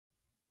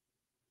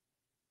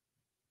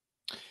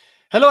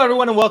Hello,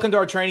 everyone, and welcome to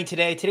our training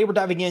today. Today, we're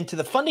diving into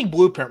the funding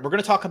blueprint. We're going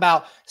to talk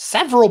about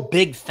several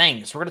big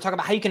things. We're going to talk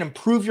about how you can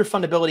improve your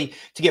fundability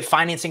to get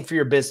financing for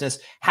your business,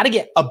 how to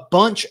get a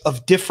bunch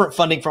of different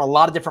funding from a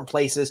lot of different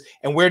places,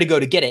 and where to go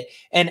to get it,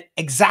 and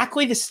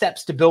exactly the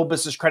steps to build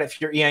business credit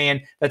for your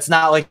EIN that's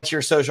not linked to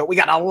your social. We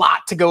got a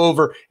lot to go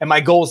over, and my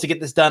goal is to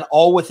get this done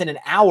all within an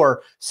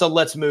hour, so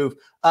let's move.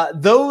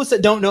 Those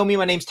that don't know me,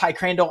 my name's Ty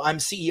Crandall. I'm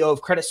CEO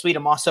of Credit Suite.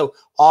 I'm also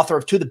author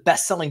of two of the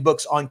best-selling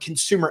books on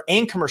consumer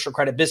and commercial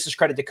credit, Business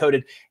Credit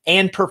Decoded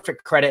and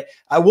Perfect Credit.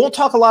 I won't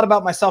talk a lot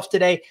about myself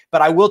today,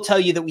 but I will tell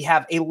you that we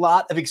have a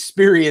lot of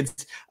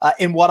experience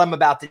in what I'm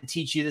about to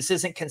teach you. This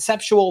isn't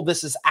conceptual.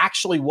 This is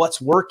actually what's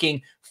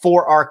working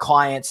for our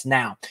clients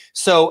now.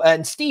 So,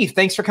 and Steve,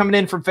 thanks for coming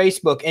in from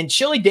Facebook. And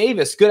Chili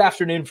Davis, good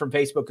afternoon from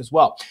Facebook as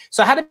well.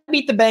 So how to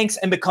beat the banks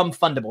and become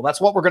fundable. That's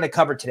what we're going to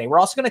cover today. We're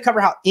also going to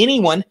cover how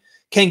anyone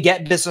can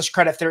get business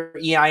credit through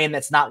EIN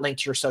that's not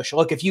linked to your social.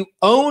 Look, if you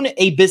own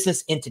a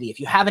business entity, if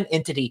you have an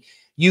entity,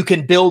 you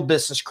can build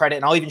business credit.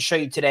 And I'll even show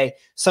you today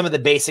some of the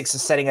basics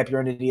of setting up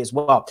your entity as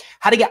well.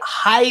 How to get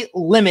high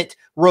limit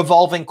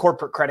revolving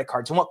corporate credit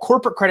cards. And what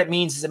corporate credit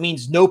means is it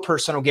means no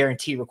personal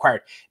guarantee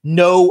required,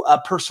 no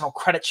personal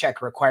credit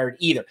check required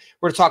either.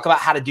 We're going to talk about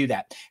how to do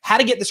that, how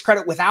to get this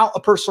credit without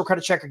a personal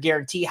credit check or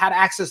guarantee, how to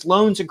access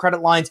loans and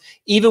credit lines,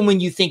 even when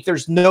you think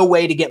there's no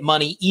way to get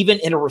money, even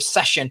in a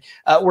recession.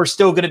 We're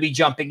still going to be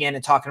jumping in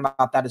and talking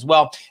about that as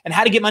well. And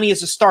how to get money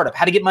as a startup,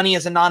 how to get money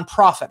as a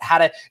nonprofit, how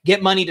to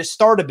get money to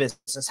start a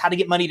business, how to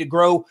get money to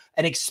grow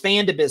and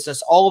expand a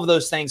business. All of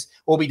those things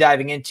we'll be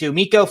diving into.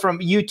 Miko from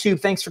YouTube,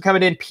 thanks for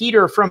coming in.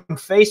 Peter from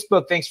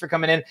Facebook, thanks for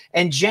coming in.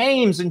 And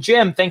James and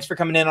Jim, thanks for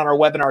coming in on our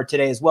webinar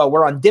today as well.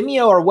 We're on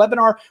Demio, our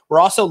webinar. We're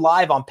also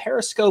live on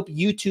Periscope,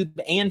 YouTube,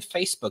 and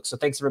Facebook. So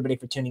thanks everybody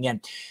for tuning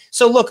in.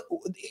 So look,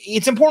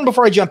 it's important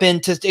before I jump in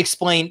to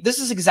explain, this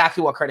is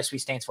exactly what Credit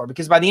Suite stands for,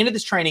 because by the end of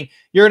this training,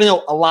 you're going to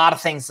know a lot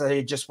of things that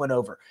I just went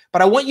over.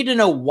 But I want you to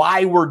know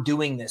why we're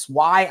doing this,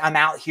 why I'm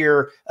out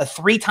here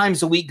 3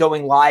 times a week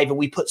going live, and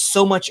we put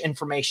so much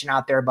information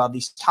out there about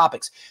these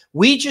topics.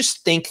 We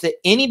just think that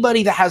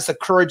anybody that has the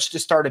courage to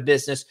start a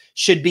business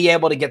should be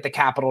able to get the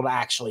capital to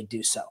actually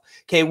do so.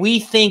 Okay, we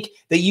think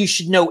that you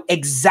should know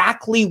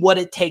exactly what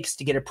it takes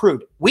to get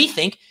approved. We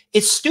think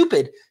it's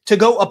stupid to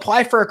go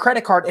apply for a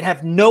credit card and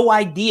have no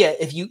idea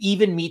if you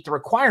even meet the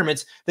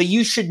requirements, that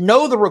you should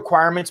know the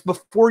requirements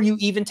before you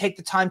even take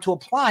the time to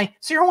apply.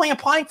 So you're only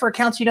applying for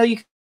accounts you know you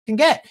can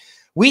get.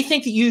 We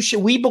think that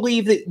we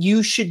believe that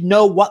you should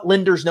know what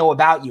lenders know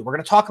about you. We're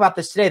going to talk about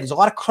this today. There's a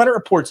lot of credit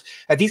reports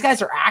that these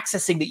guys are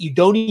accessing that you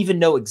don't even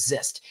know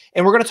exist.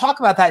 And we're going to talk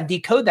about that and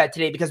decode that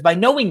today, because by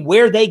knowing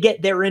where they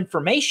get their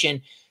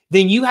information,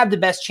 then you have the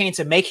best chance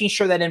of making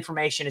sure that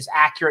information is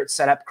accurate,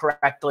 set up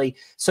correctly,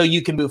 so you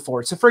can move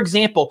forward. So for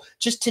example,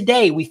 just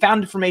today, we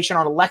found information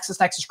on a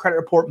LexisNexis credit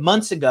report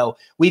months ago.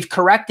 We've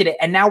corrected it,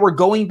 and now we're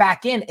going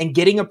back in and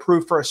getting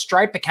approved for a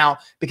Stripe account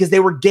because they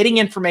were getting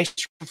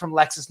information from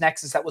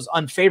LexisNexis that was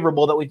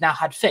unfavorable that we've now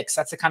had fixed.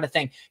 That's the kind of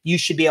thing you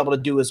should be able to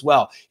do as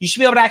well. You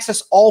should be able to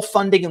access all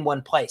funding in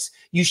one place.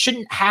 You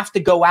shouldn't have to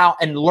go out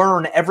and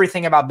learn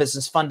everything about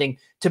business funding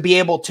to be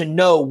able to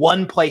know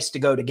one place to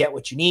go to get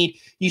what you need.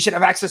 You should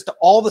have access to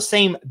all the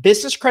same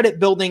business credit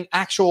building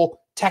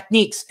actual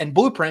techniques and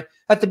blueprint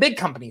that the big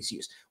companies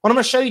use. What I'm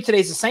going to show you today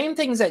is the same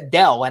things that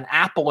Dell and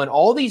Apple and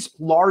all these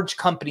large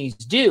companies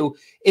do.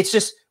 It's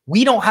just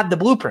we don't have the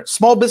blueprint.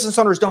 Small business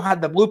owners don't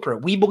have the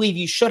blueprint. We believe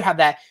you should have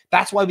that.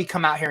 That's why we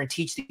come out here and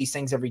teach these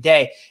things every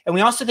day. And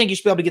we also think you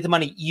should be able to get the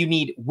money you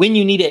need when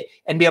you need it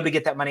and be able to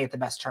get that money at the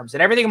best terms.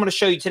 And everything I'm going to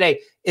show you today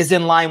is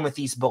in line with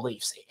these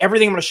beliefs.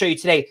 Everything I'm going to show you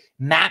today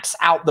maps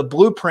out the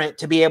blueprint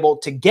to be able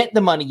to get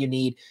the money you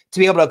need, to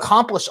be able to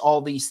accomplish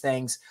all these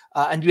things,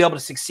 and to be able to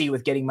succeed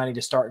with getting money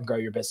to start and grow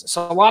your business.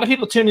 So a lot of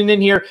people tuning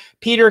in here.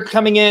 Peter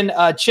coming in,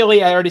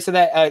 Chili, I already said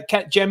that.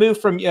 Jamu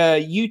from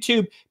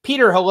YouTube.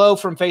 Peter, hello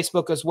from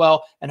Facebook as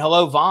well. And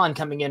hello, Vaughn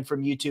coming in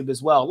from YouTube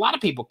as well. A lot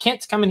of people.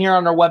 Kent's coming here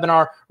on our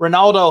webinar.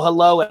 Ronaldo,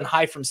 hello, and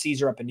hi from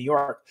Caesar up in New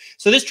York.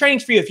 So this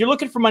training's for you. If you're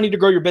looking for money to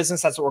grow your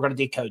business, that's what we're going to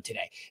decode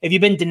today. If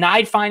you've been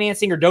denied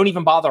financing or don't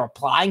even bother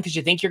applying because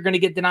you think you're going to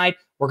get denied,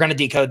 we're going to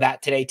decode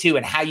that today too,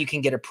 and how you can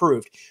get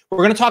approved. We're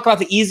going to talk about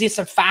the easiest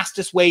and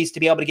fastest ways to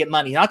be able to get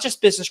money, not just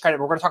business credit,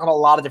 but we're going to talk about a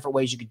lot of different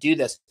ways you could do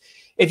this.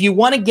 If you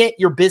want to get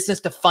your business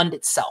to fund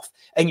itself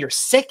and you're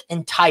sick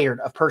and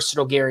tired of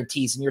personal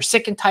guarantees and you're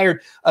sick and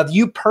tired of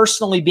you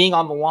personally being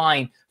on the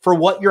line for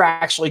what you're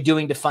actually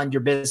doing to fund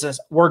your business,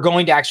 we're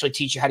going to actually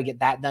teach you how to get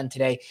that done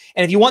today.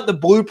 And if you want the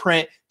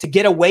blueprint to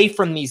get away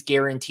from these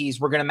guarantees,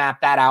 we're going to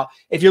map that out.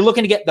 If you're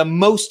looking to get the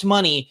most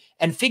money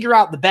and figure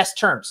out the best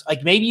terms,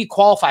 like maybe you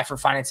qualify for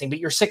financing, but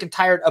you're sick and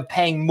tired of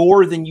paying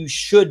more than you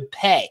should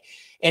pay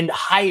and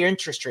higher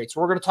interest rates,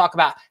 we're going to talk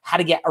about how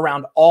to get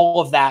around all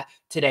of that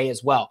today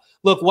as well.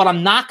 Look, what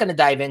I'm not going to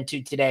dive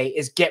into today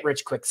is get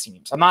rich quick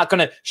schemes. I'm not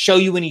going to show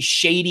you any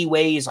shady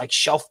ways like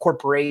shelf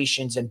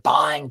corporations and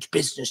buying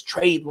business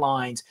trade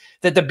lines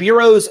that the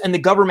bureaus and the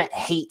government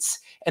hates.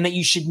 and that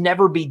you should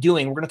never be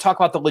doing. We're going to talk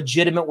about the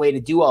legitimate way to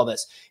do all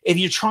this. If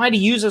you're trying to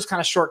use those kind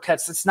of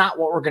shortcuts, that's not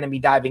what we're going to be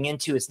diving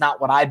into. It's not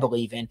what I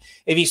believe in.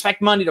 If you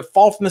expect money to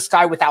fall from the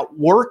sky without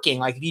working,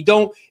 like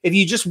if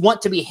you just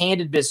want to be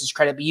handed business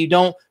credit, but you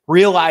don't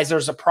realize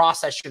there's a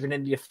process you're going to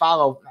need to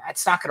follow,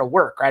 that's not going to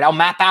work, right? I'll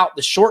map out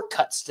the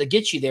shortcuts to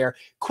get you there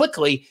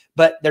quickly,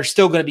 but there's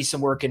still going to be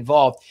some work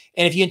involved.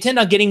 And if you intend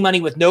on getting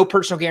money with no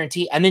personal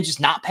guarantee and then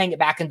just not paying it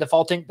back and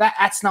defaulting,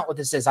 that's not what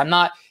this is. I'm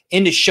not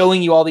into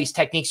showing you all these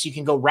techniques so you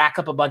can go rack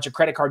up a bunch of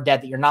credit card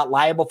debt that you're not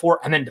liable for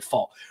and then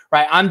default,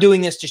 right? I'm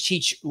doing this to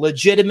teach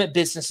legitimate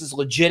businesses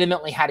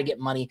legitimately how to get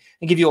money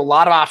and give you a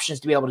lot of options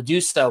to be able to do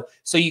so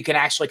you can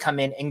actually come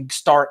in and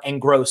start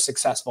and grow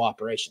successful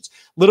operations.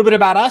 A little bit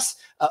about us.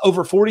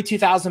 Over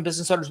 42,000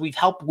 business owners we've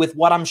helped with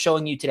what I'm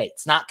showing you today.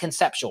 It's not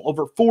conceptual.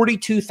 Over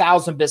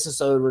 42,000 business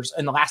owners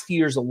in the last few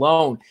years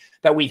alone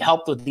that we've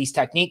helped with these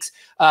techniques.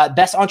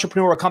 Best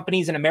entrepreneurial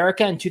companies in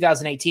America in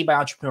 2018 by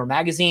Entrepreneur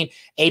Magazine,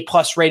 A+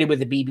 rated with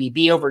the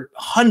BBB, over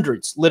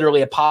hundreds,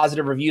 literally, of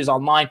positive reviews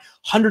online,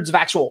 hundreds of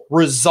actual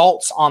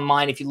results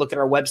online. If you look at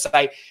our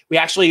website, we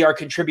actually are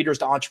contributors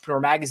to Entrepreneur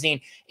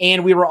Magazine.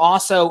 And we were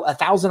also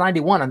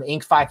 1,091 on the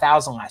Inc.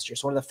 5000 last year.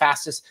 So one of the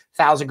fastest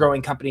 1,000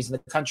 growing companies in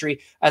the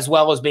country, as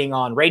well as being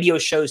on radio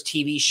shows,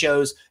 TV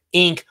shows,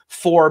 Inc.,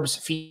 Forbes,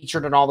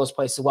 featured in all those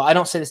places. Well, I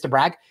don't say this to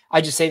brag.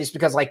 I just say this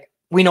because, like,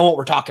 we know what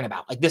we're talking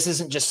about. Like, this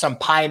isn't just some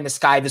pie in the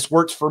sky. This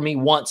worked for me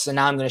once, and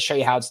now I'm going to show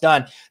you how it's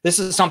done. This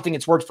is something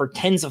that's worked for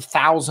tens of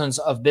thousands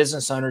of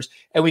business owners,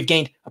 and we've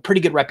gained a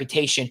pretty good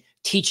reputation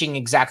teaching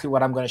exactly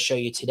what I'm going to show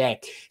you today.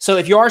 So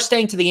if you are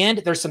staying to the end,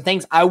 there's some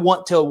things I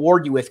want to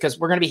award you with because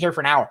we're going to be here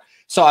for an hour.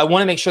 So I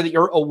want to make sure that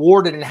you're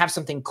awarded and have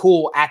something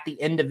cool at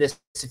the end of this.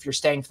 If you're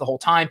staying for the whole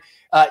time,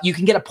 you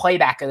can get a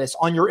playback of this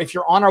if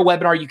you're on our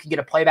webinar, you can get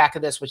a playback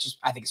of this, which is,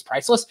 I think, is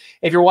priceless.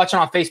 If you're watching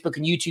on Facebook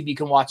and YouTube, you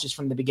can watch this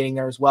from the beginning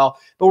there as well.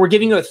 But we're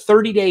giving you a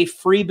 30-day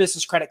free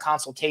business credit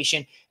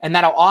consultation, and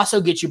that'll also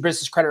get you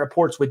business credit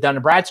reports with Dun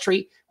 &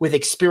 Bradstreet, with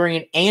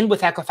Experian, and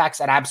with Equifax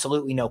at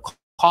absolutely no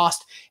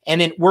cost.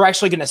 And then we're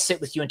actually going to sit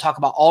with you and talk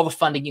about all the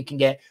funding you can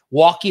get,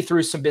 walk you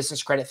through some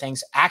business credit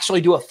things, actually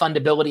do a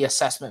fundability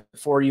assessment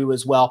for you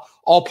as well.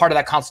 All part of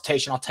that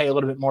consultation. I'll tell you a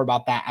little bit more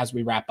about that as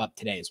we wrap up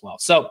today as well.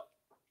 So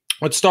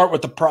let's start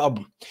with the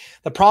problem.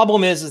 The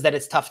problem is that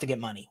it's tough to get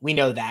money. We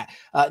know that.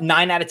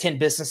 9 out of 10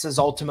 businesses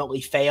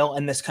ultimately fail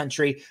in this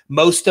country.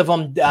 Most of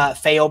them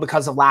fail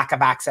because of lack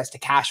of access to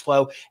cash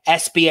flow.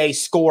 SBA,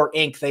 SCORE,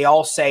 Inc., they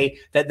all say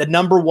that the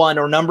number one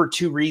or number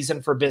two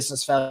reason for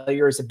business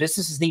failure is that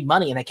businesses need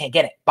money and they can't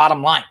get it.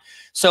 Bottom line.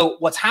 So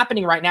what's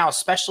happening right now,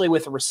 especially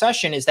with a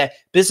recession, is that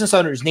business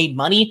owners need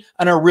money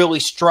and are really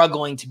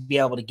struggling to be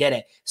able to get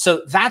it.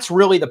 So that's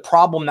really the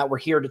problem that we're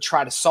here to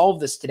try to solve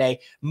this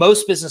today.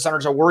 Most business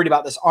owners are worried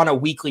about this on a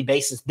weekly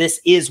basis. This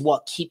is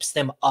what keeps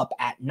them up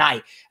at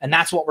night. And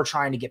that's what we're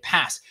trying to get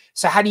past.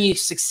 So how do you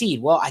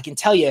succeed? Well, I can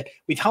tell you,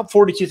 we've helped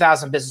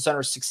 42,000 business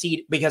owners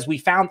succeed because we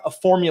found a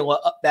formula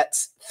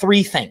that's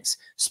 3 things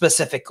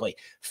specifically.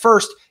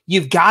 First,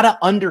 you've got to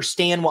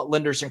understand what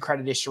lenders and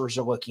credit issuers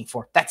are looking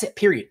for. That's it,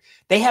 period.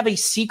 They have a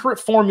secret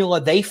formula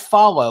they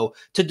follow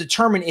to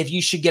determine if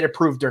you should get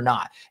approved or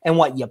not. And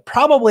what you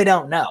probably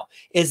don't know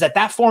is that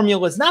that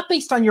formula is not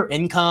based on your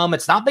income.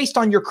 It's not based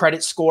on your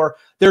credit score.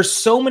 There's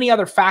so many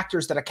other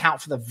factors that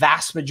account for the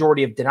vast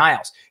majority of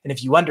denials. And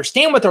if you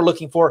understand what they're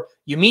looking for,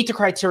 you meet the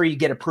criteria, you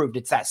get approved.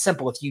 It's that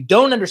simple. If you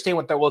don't understand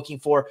what they're looking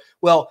for,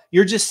 well,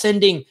 you're just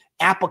sending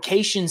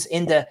applications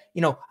into,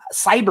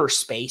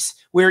 cyberspace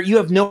where you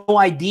have no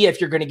idea if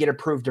you're going to get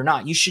approved or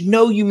not. You should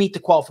know you meet the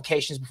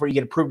qualifications before you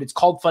get approved. It's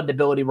called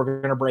fundability.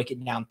 We're going to break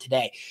it down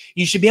today.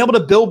 You should be able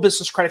to build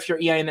business credit for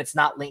your EIN that's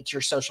not linked to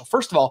your social.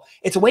 First of all,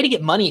 it's a way to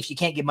get money if you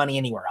can't get money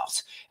anywhere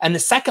else. And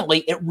secondly,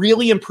 it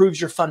really improves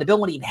your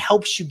fundability and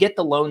helps you get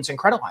the loans and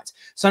credit lines.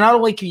 So not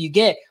only can you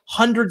get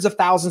hundreds of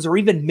thousands or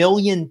even $1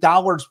 million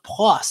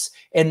plus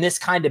in this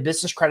kind of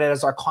business credit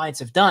as our clients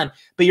have done,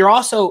 but you're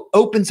also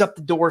opens up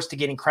the doors to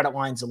getting credit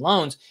lines and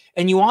loans.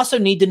 And you also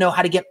need to know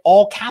how to get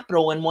all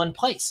capital in one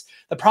place.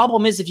 The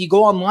problem is if you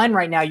go online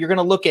right now, you're going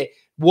to look at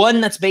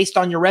one that's based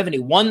on your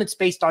revenue, one that's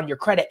based on your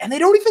credit, and they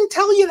don't even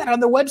tell you that on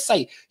their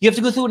website. You have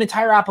to go through an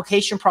entire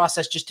application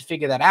process just to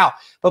figure that out.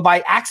 But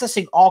by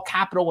accessing all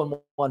capital in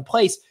one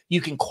place,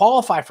 you can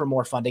qualify for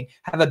more funding,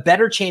 have a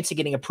better chance of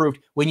getting approved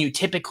when you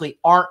typically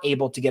aren't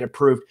able to get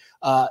approved.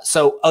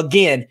 So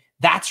again,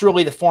 that's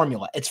really the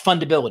formula. It's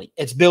fundability.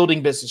 It's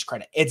building business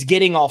credit. It's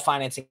getting all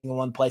financing in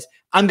one place.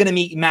 I'm going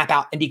to map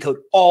out and decode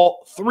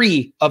all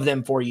 3 of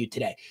them for you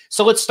today.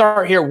 So let's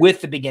start here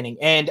with the beginning.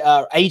 And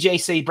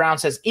AJ C. Brown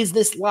says, is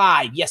this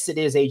live? Yes, it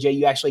is, AJ.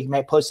 You actually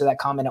posted that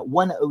comment at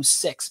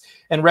 1:06.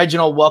 And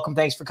Reginald, welcome.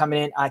 Thanks for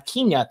coming in.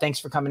 Kenya, thanks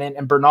for coming in.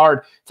 And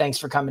Bernard, thanks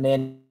for coming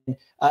in.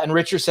 And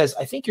Richard says,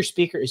 I think your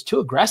speaker is too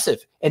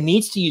aggressive and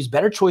needs to use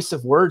better choice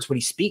of words when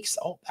he speaks.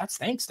 Oh,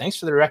 thanks. Thanks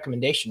for the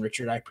recommendation,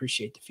 Richard. I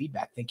appreciate the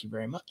feedback. Thank you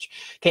very much.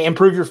 Okay,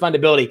 improve your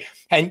fundability.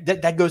 And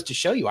that goes to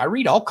show you, I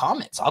read all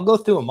comments. I'll go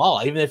through them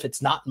all, even if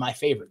it's not my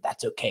favorite.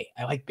 That's okay.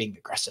 I like being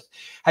aggressive.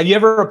 Have you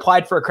ever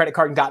applied for a credit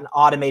card and gotten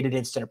automated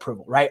instant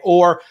approval, right?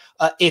 Or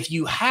if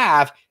you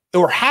have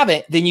or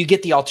haven't, then you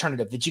get the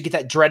alternative, that you get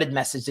that dreaded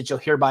message that you'll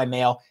hear by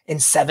mail in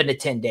 7 to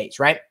 10 days,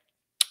 right?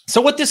 So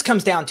what this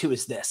comes down to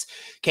is this,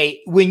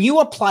 okay? When you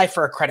apply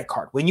for a credit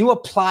card, when you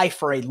apply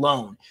for a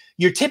loan,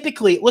 you're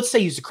typically, let's say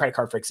use a credit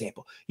card, for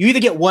example, you either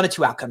get one of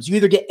two outcomes. You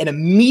either get an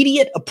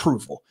immediate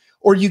approval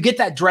or you get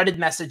that dreaded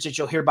message that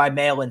you'll hear by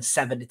mail in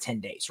 7 to 10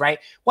 days, right?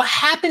 What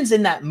happens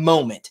in that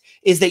moment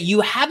is that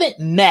you haven't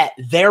met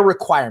their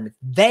requirement.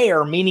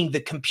 Their, meaning the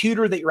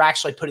computer that you're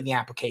actually putting the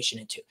application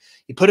into.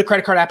 You put a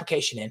credit card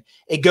application in,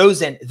 it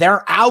goes in,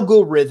 their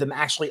algorithm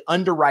actually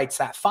underwrites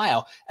that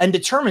file and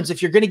determines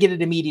if you're going to get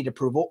an immediate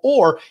approval,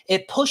 or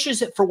it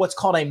pushes it for what's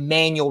called a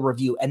manual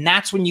review. And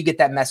that's when you get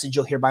that message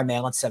you'll hear by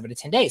mail in 7 to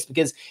 10 days,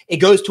 because it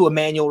goes to a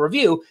manual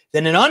review,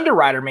 then an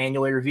underwriter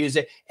manually reviews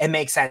it and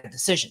makes that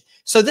decision.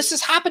 So this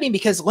is happening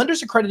because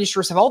lenders and credit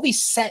issuers have all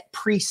these set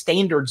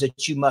pre-standards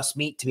that you must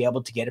meet to be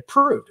able to get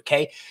approved,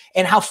 okay?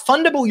 And how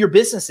fundable your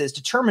business is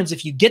determines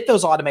if you get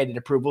those automated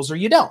approvals or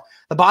you don't.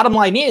 The bottom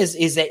line is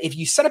that if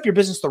you set up your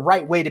business the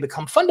right way to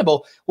become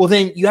fundable, well,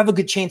 then you have a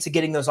good chance of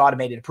getting those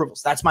automated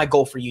approvals. That's my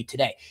goal for you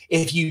today.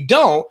 If you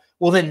don't,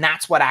 well, then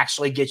that's what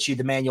actually gets you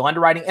the manual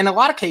underwriting. In a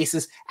lot of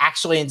cases,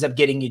 actually ends up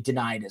getting you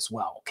denied as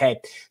well, okay?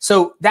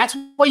 So that's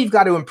why you've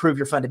got to improve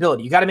your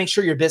fundability. You got to make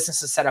sure your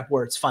business is set up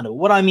where it's fundable.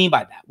 What do I mean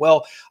by that?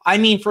 Well, I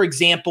mean, for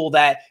example,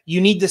 that you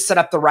need to set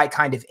up the right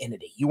kind of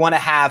entity. You want to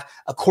have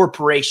a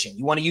corporation.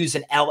 You want to use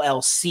an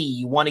LLC.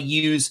 You want to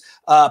use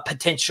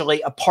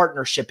potentially a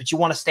partnership, but you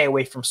want to stay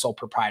away from sole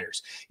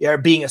proprietors, or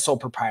being a sole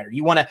proprietor.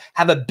 You want to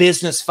have a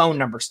business phone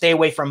number. Stay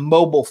away from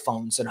mobile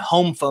phones and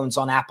home phones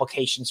on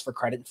applications for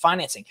credit and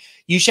financing.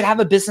 You should have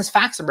a business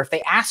fax number. If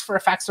they ask for a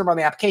fax number on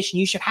the application,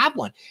 you should have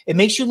one. It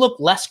makes you look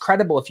less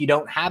credible if you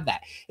don't have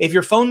that. If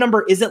your phone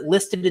number isn't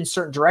listed in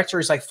certain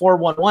directories like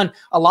 411,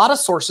 a lot of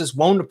sources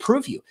won't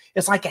approve you.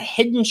 It's like a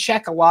hidden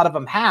check a lot of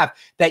them have,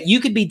 that you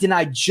could be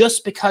denied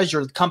just because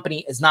your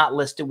company is not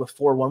listed with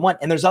 411.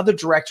 And there's other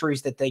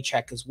directories that they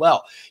check as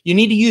well. You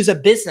need to use a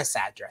business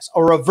address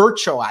or a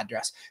virtual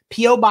address.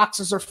 PO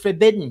boxes are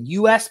forbidden.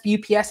 US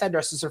UPS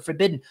addresses are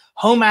forbidden.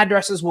 Home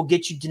addresses will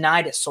get you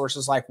denied at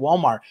sources like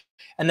Walmart.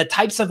 And the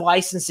types of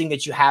licensing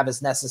that you have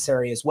is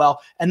necessary as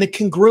well, and the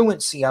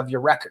congruency of your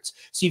records.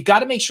 So you've got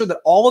to make sure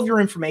that all of your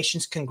information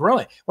is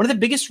congruent. One of the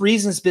biggest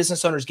reasons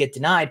business owners get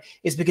denied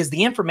is because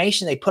the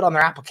information they put on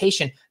their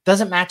application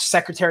doesn't match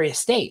Secretary of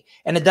State,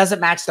 and it doesn't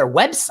match their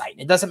website.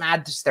 It doesn't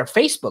match their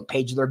Facebook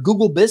page, their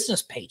Google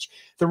business page.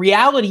 The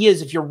reality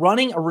is, if you're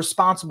running a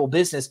responsible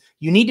business,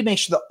 you need to make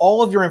sure that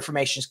all of your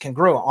information is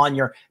congruent on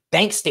your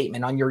bank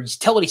statement, on your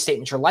utility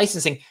statement, your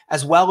licensing,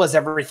 as well as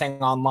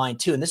everything online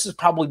too. And this is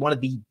probably one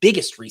of the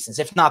biggest reasons,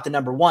 if not the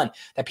number one,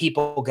 that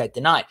people get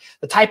denied.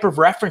 The type of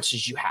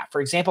references you have. For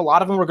example, a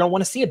lot of them are going to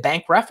want to see a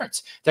bank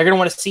reference. They're going to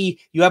want to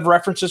see you have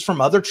references from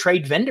other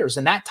trade vendors,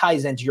 and that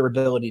ties into your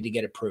ability to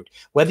get approved.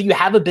 Whether you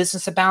have a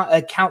business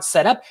account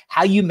set up,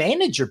 how you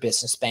manage your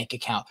business bank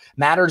account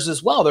matters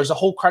as well. There's a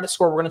whole credit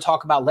score we're going to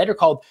talk about later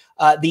called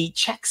the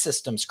Check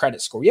Systems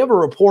credit score. You have a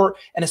report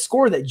and a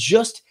score that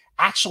just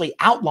actually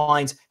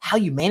outlines how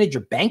you manage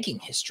your banking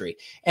history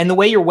and the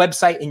way your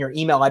website and your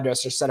email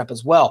address are set up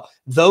as well.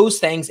 Those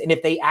things, and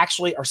if they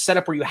actually are set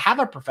up where you have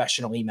a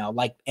professional email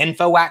like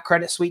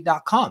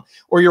info@creditsuite.com,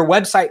 or your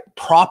website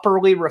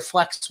properly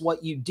reflects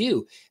what you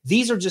do.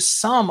 These are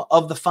just some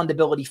of the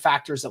fundability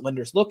factors that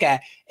lenders look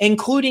at,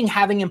 including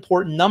having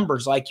important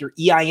numbers like your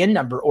EIN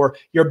number or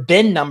your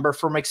BIN number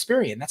from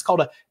Experian. That's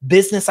called a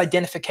business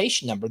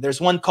identification number.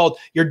 There's one called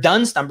your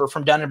DUNS number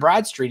from Dun &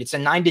 Bradstreet. It's a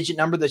 9-digit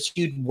number that's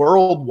used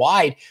worldwide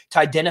to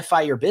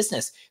identify your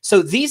business.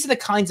 So these are the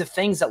kinds of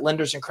things that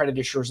lenders and credit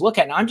issuers look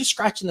at. And I'm just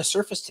scratching the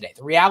surface today.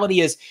 The reality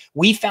is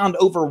we found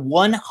over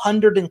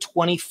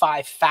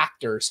 125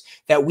 factors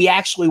that we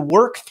actually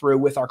work through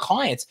with our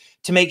clients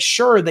to make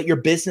sure that your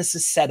business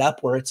is set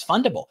up where it's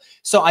fundable.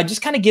 So I'm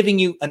just kind of giving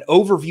you an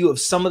overview of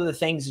some of the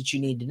things that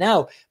you need to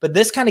know, but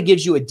this kind of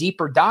gives you a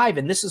deeper dive.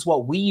 And this is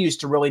what we use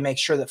to really make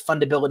sure that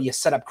fundability is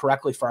set up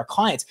correctly for our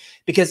clients.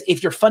 Because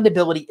if your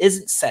fundability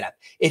isn't set up,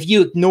 if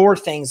you ignore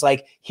things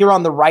like here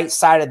on the right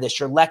side of this,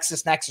 your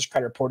LexisNexis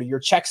credit report or your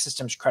Check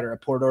Systems credit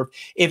report, or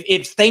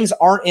if things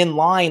aren't in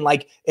line,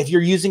 like if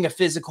you're using a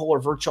physical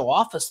or virtual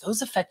office,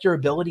 those affect your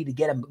ability to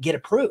get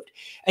approved.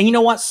 And you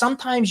know what?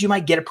 Sometimes you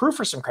might get approved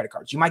for some credit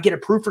cards. You might get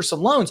approved for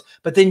some loans,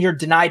 but then you're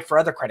denied for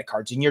other credit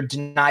cards and you're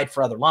denied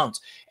for other loans.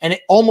 And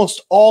it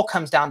almost all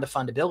comes down to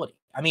fundability.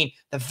 I mean,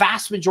 the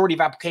vast majority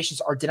of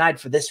applications are denied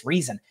for this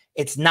reason.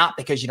 It's not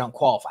because you don't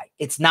qualify.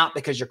 It's not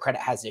because your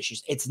credit has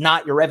issues. It's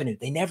not your revenue.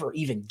 They never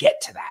even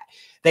get to that.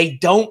 They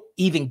don't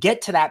even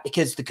get to that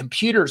because the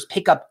computers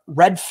pick up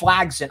red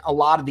flags in a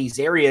lot of these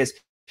areas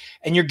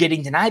and you're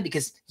getting denied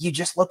because you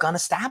just look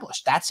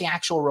unestablished. That's the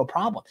actual real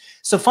problem.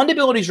 So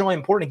fundability is really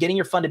important. Getting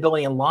your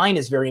fundability in line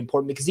is very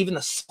important because even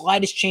the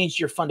slightest change to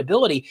your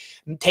fundability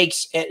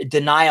takes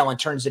denial and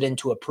turns it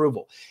into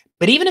approval.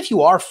 But even if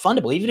you are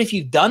fundable, even if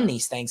you've done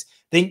these things,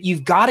 then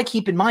you've got to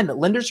keep in mind that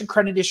lenders and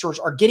credit issuers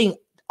are getting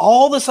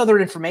all this other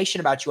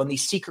information about you on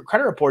these secret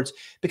credit reports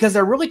because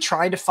they're really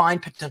trying to find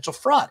potential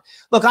fraud.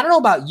 Look, I don't know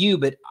about you,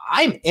 but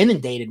I'm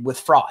inundated with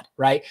fraud,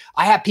 right?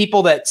 I have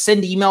people that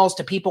send emails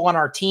to people on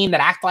our team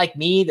that act like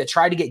me, that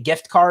try to get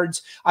gift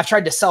cards. I've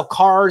tried to sell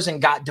cars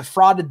and got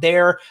defrauded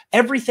there.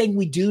 Everything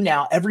we do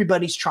now,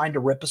 everybody's trying to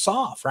rip us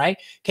off, right?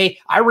 Okay,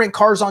 I rent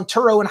cars on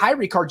Turo and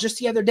HiReCar. Just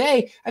the other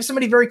day, I have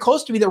somebody very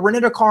close to me that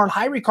rented a car on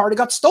HiReCar. It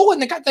got stolen.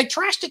 They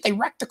trashed it. They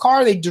wrecked the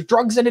car. They did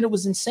drugs in it. It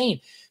was insane.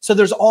 So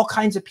there's all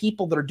kinds of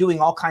people that are doing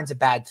all kinds of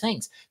bad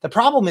things. The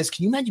problem is,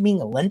 can you imagine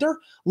being a lender?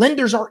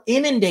 Lenders are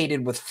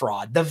inundated with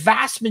fraud. The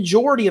vast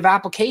majority of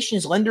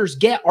applications lenders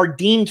get are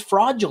deemed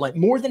fraudulent,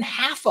 more than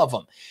half of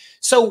them.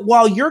 So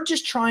while you're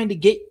just trying to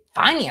get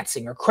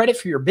financing or credit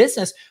for your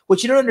business,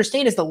 what you don't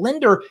understand is the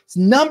lender's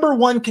number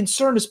one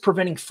concern is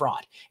preventing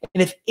fraud.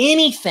 And if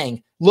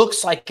anything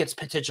looks like it's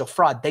potential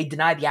fraud, they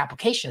deny the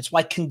application. It's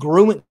why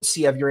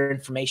congruency of your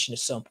information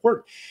is so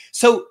important.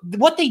 So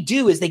what they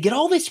do is they get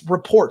all these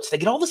reports, they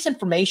get all this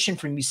information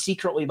from you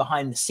secretly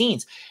behind the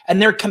scenes,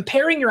 and they're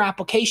comparing your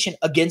application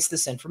against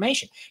this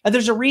information. Now,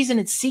 there's a reason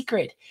it's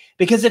secret,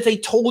 because if they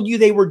told you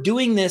they were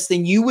doing this,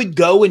 then you would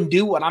go and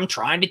do what I'm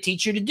trying to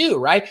teach you to do,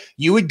 right?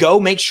 You would go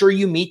make sure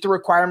you meet the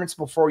requirements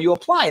before you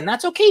apply. And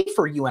that's okay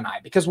for you and I,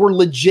 because we're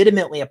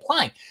legitimately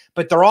applying.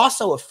 But they're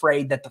also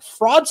afraid that the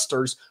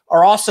fraudsters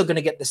are also going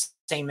to get the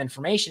same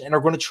information and are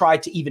going to try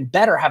to even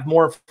better have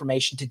more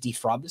information to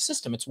defraud the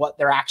system. It's what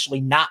they're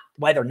actually not,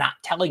 why they're not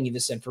telling you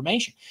this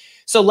information.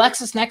 So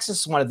LexisNexis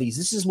is one of these.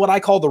 This is what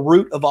I call the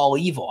root of all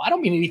evil. I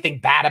don't mean anything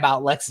bad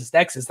about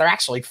LexisNexis. They're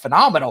actually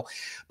phenomenal.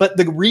 But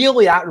the real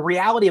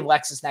reality of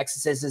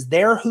LexisNexis is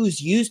they're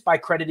who's used by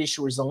credit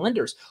issuers and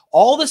lenders.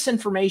 All this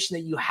information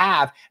that you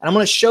have, and I'm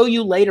going to show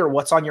you later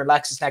what's on your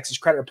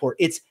LexisNexis credit report.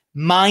 It's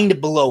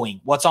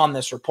mind-blowing what's on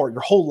this report.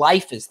 Your whole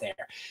life is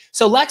there.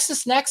 So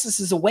LexisNexis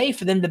is a way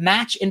for them to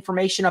match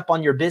information up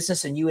on your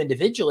business and you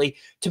individually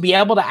to be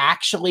able to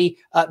actually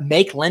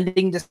make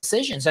lending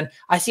decisions. And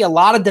I see a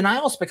lot of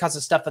denials because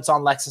of stuff that's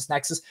on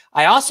LexisNexis.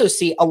 I also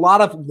see a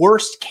lot of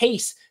worst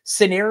case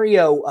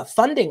scenario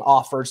funding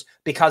offers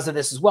because of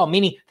this as well,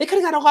 meaning they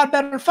could have got a lot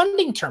better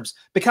funding terms.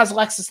 Because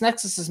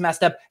LexisNexis is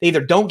messed up, they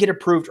either don't get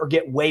approved or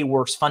get way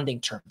worse funding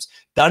terms.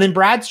 Dun &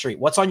 Bradstreet,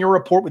 what's on your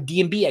report with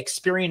D&B,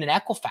 Experian, and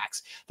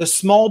Equifax? The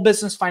Small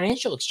Business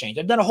Financial Exchange,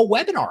 I've done a whole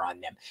webinar on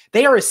them.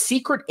 They are a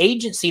secret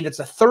agency that's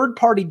a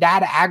third-party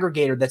data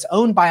aggregator that's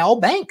owned by all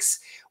banks.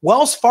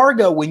 Wells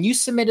Fargo, when you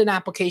submit an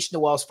application to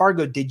Wells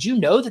Fargo, did you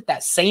know that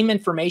that same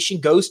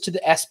information goes to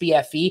the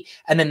SBFE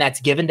and then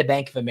that's given to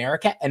Bank of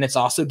America and it's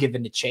also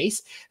given to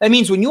Chase? That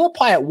means when you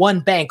apply at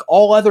one bank,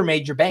 all other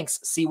major banks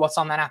see what's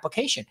on that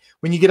application.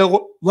 When you get a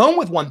loan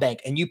with one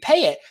bank and you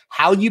pay it,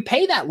 how you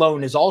pay that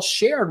loan is all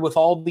shared with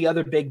all the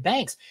other big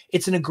banks.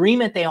 It's an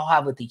agreement they all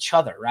have with each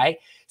other, right?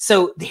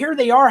 So here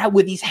they are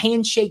with these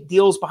handshake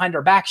deals behind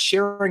our back,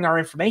 sharing our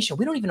information.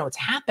 We don't even know what's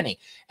happening.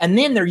 And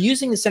then they're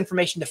using this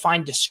information to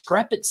find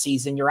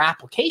discrepancies in your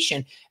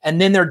application. And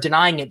then they're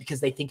denying it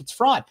because they think it's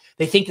fraud.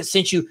 They think that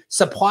since you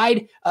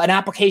supplied an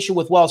application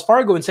with Wells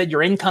Fargo and said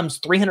your income's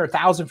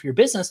 $300,000 for your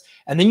business,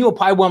 and then you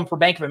apply one for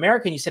Bank of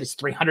America and you said it's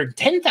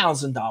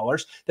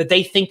 $310,000, that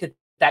they think that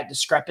that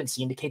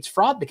discrepancy indicates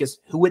fraud, because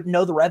who wouldn't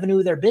know the revenue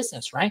of their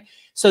business, right?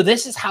 So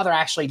this is how they're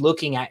actually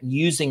looking at and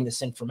using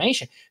this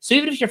information. So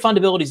even if your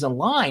fundability is in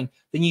line,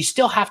 then you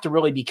still have to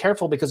really be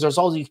careful, because there's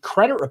all these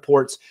credit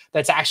reports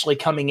that's actually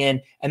coming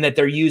in and that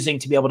they're using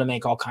to be able to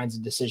make all kinds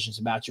of decisions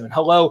about you. And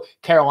hello,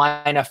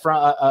 Carolina,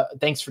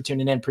 thanks for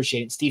tuning in.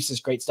 Appreciate it. Steve says,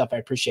 great stuff. I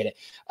appreciate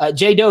it.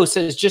 Jay Doe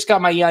says, just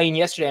got my EIN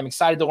yesterday. I'm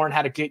excited to learn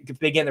how to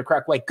begin the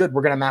correct way. Good.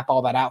 We're going to map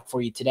all that out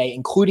for you today,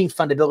 including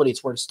fundability.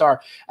 It's where to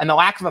start. And the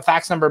lack of a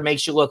fax number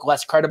makes you look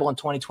less credible in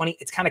 2020.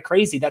 It's kind of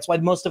crazy. That's why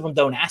most of them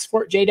don't ask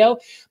for it, Jay Doe.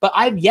 But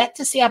I've yet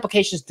to see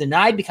applications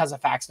denied because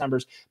of fax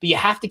numbers. But you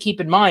have to keep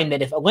in mind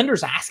that if a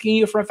lender's asking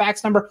you for a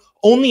fax number,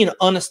 only an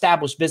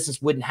unestablished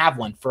business wouldn't have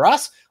one. For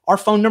us, our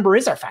phone number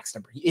is our fax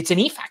number. It's an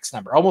e-fax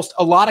number. Almost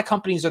a lot of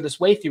companies are this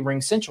way through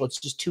RingCentral. It's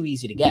just too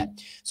easy to get.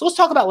 So let's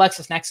talk about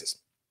LexisNexis.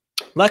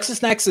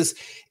 LexisNexis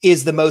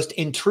is the most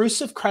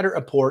intrusive credit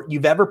report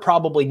you've ever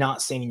probably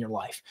not seen in your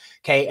life.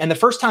 Okay. And the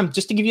first time,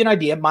 just to give you an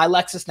idea, my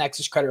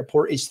LexisNexis credit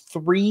report is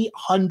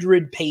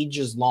 300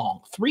 pages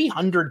long,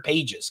 300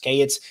 pages. Okay.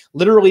 It's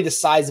literally the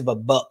size of a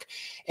book.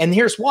 And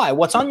here's why.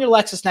 What's on your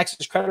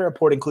LexisNexis credit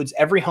report includes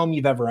every home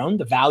you've ever owned,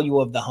 the value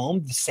of the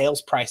home, the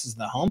sales prices of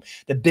the home,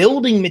 the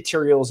building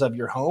materials of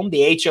your home,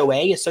 the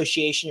HOA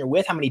association you're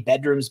with, how many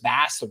bedrooms,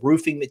 baths, the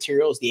roofing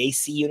materials, the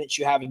AC units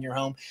you have in your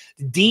home,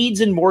 the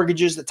deeds and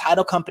mortgages, the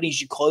title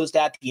companies you closed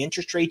at, the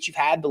interest rates you've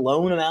had, the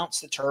loan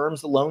amounts, the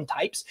terms, the loan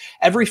types,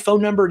 every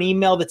phone number and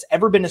email that's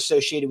ever been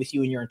associated with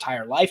you in your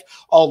entire life,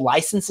 all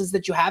licenses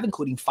that you have,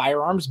 including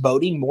firearms,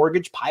 boating,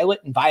 mortgage, pilot,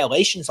 and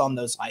violations on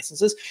those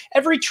licenses,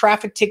 every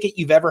traffic ticket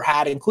you've ever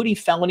had, including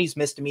felonies,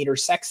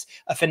 misdemeanors, sex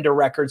offender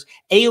records,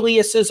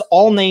 aliases,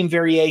 all name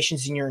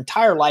variations in your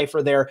entire life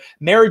are there,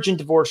 marriage and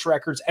divorce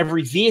records,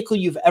 every vehicle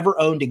you've ever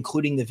owned,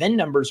 including the VIN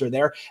numbers are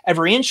there,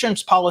 every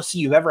insurance policy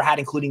you've ever had,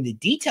 including the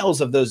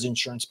details of those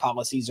insurance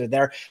policies are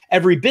there,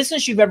 every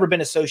business you've ever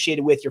been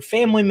associated with, your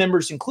family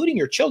members, including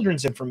your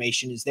children's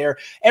information is there,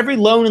 every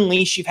loan and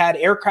lease you've had,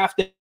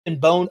 aircraft and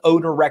bone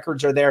odor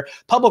records are there,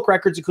 public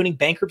records including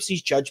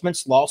bankruptcies,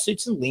 judgments,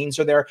 lawsuits, and liens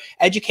are there,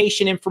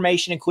 education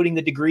information including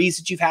the degrees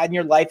that you've had in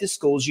your life, the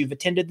schools you've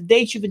attended, the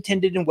dates you've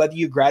attended, and whether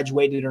you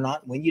graduated or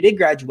not, when you did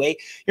graduate,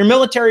 your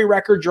military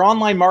records, your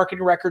online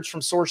marketing records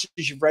from sources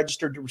you've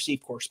registered to receive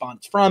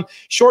correspondence from,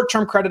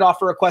 short-term credit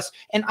offer requests,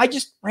 and I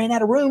just ran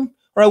out of room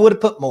or I would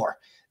have put more.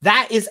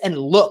 That is a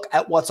look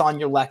at what's on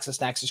your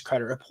LexisNexis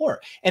credit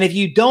report. And if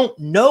you don't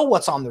know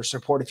what's on this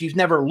report, if you've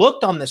never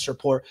looked on this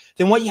report,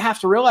 then what you have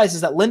to realize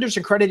is that lenders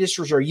and credit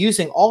issuers are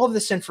using all of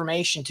this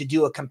information to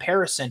do a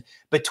comparison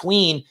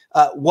between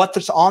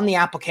what's on the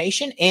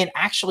application and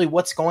actually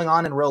what's going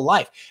on in real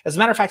life. As a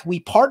matter of fact, we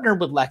partnered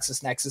with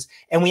LexisNexis,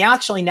 and we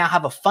actually now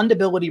have a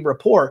fundability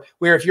report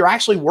where if you're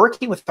actually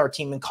working with our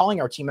team and calling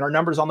our team, and our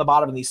numbers on the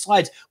bottom of these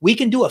slides, we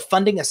can do a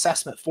funding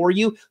assessment for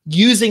you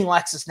using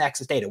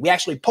LexisNexis data. We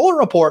actually pull a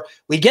report,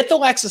 we get the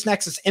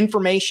LexisNexis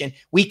information,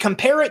 we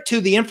compare it to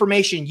the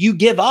information you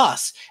give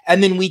us,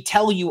 and then we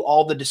tell you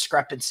all the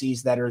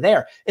discrepancies that are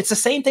there. It's the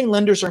same thing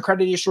lenders and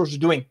credit issuers are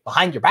doing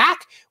behind your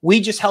back. We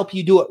just help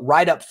you do it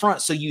right up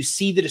front so you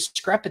see the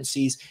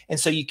discrepancies and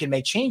so you can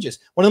make changes.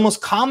 One of the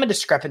most common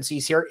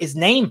discrepancies here is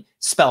name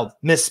spelled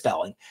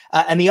misspelling.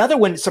 And the other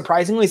one,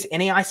 surprisingly, is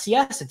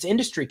NAICS. It's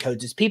industry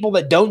codes. It's people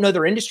that don't know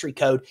their industry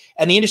code,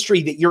 and the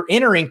industry that you're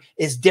entering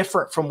is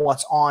different from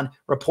what's on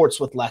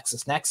reports with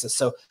LexisNexis.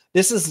 So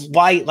this is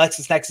why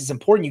LexisNexis is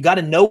important. You got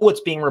to know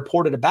what's being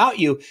reported about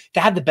you to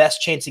have the best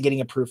chance of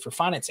getting approved for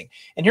financing.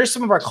 And here's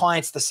some of our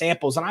clients, the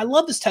samples. And I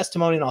love this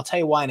testimony, and I'll tell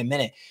you why in a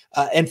minute.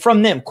 And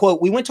from them,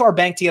 quote, "We went to our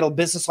bank to get a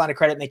business line of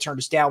credit, and they turned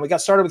us down. We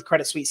got started with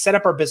Credit Suite, set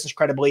up our business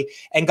credibly,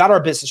 and got our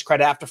business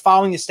credit. After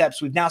following the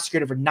steps, we've now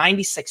secured over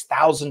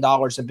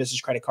 $96,000 in business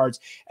credit cards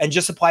and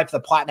just applied for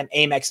the Platinum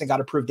Amex and got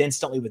approved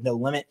instantly with no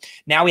limit.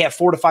 Now we have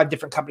 4 to 5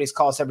 different companies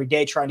call us every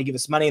day trying to give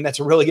us money, and that's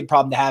a really good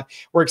problem to have.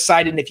 We're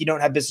excited, and if you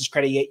don't have business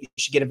credit yet, you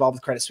should get involved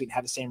with Credit Suite and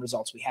have the same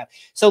results we have."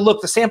 So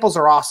look, the samples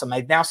are awesome.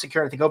 I've now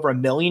secured, I think, over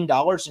 $1 million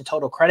in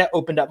total credit,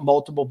 opened up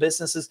multiple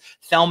businesses.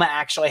 Thelma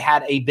actually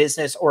had a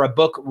business or a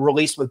book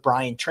released with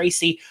Brian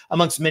Tracy,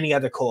 amongst many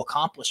other cool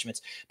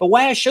accomplishments. But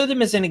why I show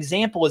them as an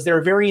example is they're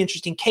a very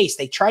interesting case.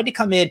 They tried to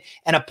come in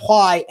and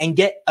apply and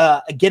get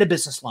a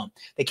business loan.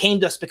 They came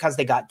to us because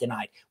they got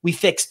denied. We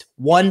fixed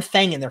one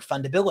thing in their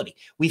fundability.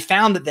 We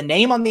found that the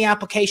name on the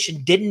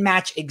application didn't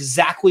match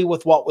exactly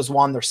with what was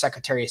on their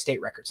Secretary of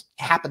State records.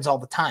 It happens all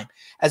the time.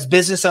 As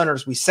business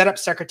owners, we set up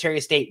Secretary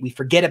of State, we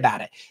forget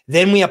about it.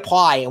 Then we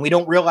apply and we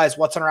don't realize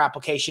what's on our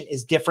application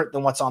is different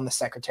than what's on the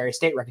Secretary of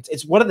State records.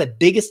 It's one of the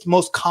biggest,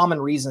 most common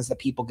reasons that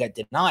people get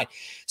denied.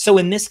 So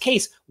in this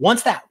case,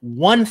 once that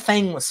one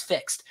thing was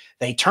fixed,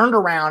 they turned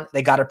around,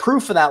 they got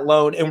approved for that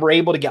loan, and were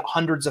able to get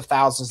hundreds of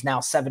thousands, now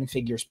 7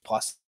 figures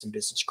plus in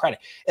business credit.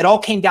 It all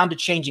came down to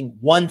changing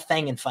one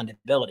thing in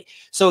fundability.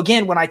 So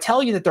again, when I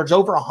tell you that there's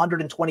over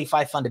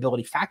 125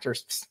 fundability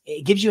factors,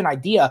 it gives you an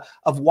idea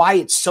of why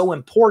it's so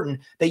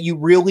important that you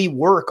really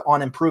work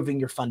on improving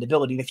your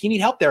fundability. And if you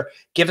need help there,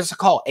 give us a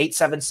call,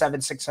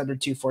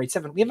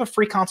 877-600-2487. We have a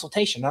free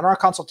consultation. On our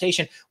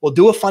consultation, we'll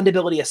do a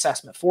fundability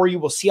assessment for you.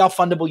 We'll see how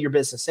fundable your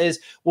business is.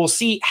 We'll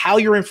see how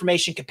your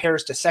information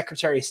compares to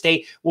Secretary of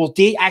State. We'll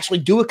actually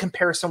do a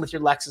comparison with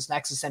your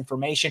LexisNexis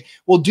information.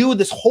 We'll do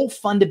this whole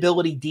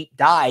fundability deep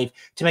dive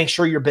to make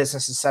sure your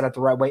business is set up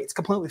the right way. It's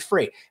completely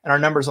free. And our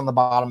number's on the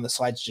bottom of the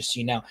slides, just so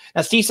you know.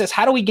 Now, Steve says,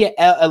 how do we get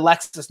a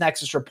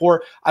LexisNexis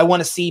report? I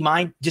want to see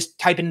mine. Just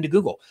type it into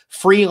Google.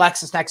 Free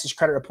LexisNexis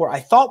credit report.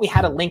 I thought we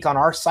had a link on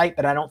our site,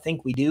 but I don't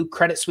think we do.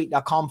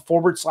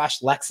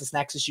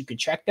 creditsuite.com/LexisNexis. You can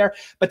check there.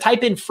 But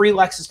type in free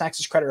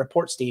LexisNexis credit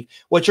report, Steve.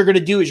 What you're going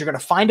to do is you're going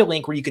to find a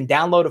link where you can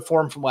download a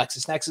form from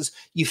LexisNexis.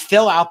 You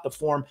fill out the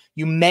form,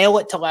 you mail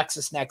it to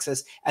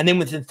LexisNexis, and then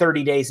within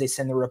 30 days, they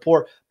send the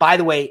report. By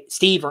the way,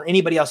 Steve or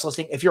anybody else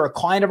listening, if you're a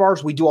client of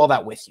ours, we do all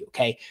that with you,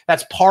 okay?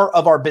 That's part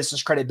of our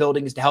business credit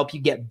building, is to help you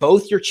get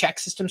both your check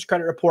systems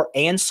credit report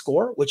and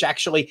score, which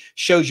actually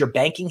shows your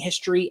banking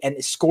history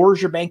and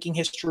scores your banking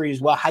history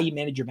as well, how you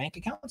manage your bank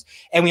accounts.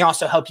 And we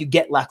also help you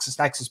get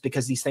LexisNexis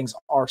because these things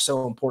are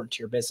so important to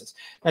your business.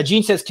 Now,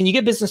 Gene says, can you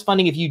get business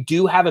funding if you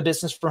do have a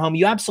business for home?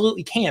 You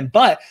absolutely can,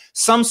 but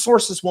some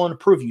sources won't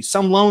approve you.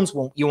 Some loans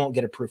you won't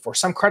get approved. approved for.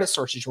 Some credit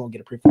sources you won't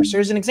get approved for. So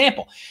here's an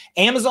example.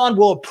 Amazon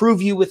will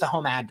approve you with a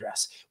home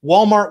address.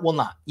 Walmart will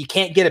not. You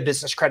can't get a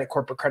business credit,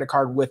 corporate credit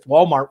card with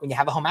Walmart when you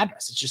have a home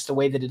address. It's just the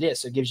way that it is.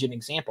 So it gives you an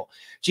example.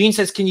 Gene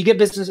says, can you get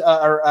business,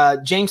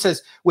 James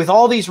says, with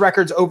all these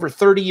records over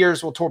 30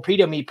 years will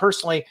torpedo me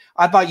personally.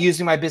 I thought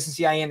using my business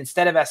EIN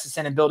instead of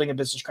SSN and building a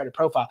business credit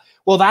profile.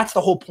 Well, that's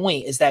the whole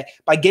point, is that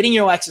by getting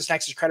your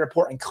LexisNexis credit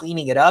report and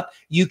cleaning it up,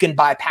 you can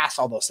bypass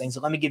all those things.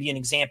 And let me give you an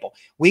example.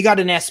 We got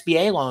an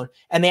SBA loan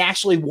and they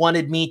actually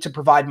wanted me to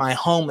provide my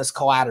home as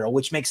collateral,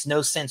 which makes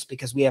no sense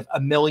because we have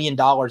 $1 million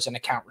in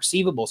account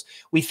receivables.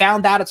 We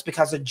found out it's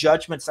because of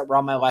judgments that were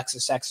on my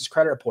LexisNexis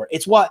credit report.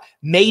 It's what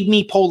made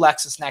me pull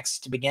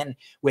LexisNexis to begin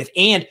with.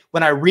 And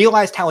when I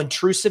realized how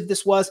intrusive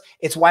this was,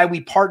 it's why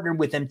we partnered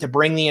with them to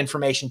bring the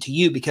information to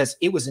you, because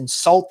it was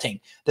insulting,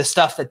 the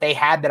stuff that they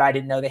had that I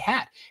didn't know they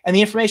had. And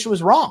the information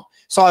was wrong.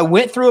 So I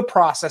went through a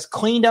process,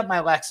 cleaned up my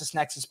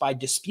LexisNexis by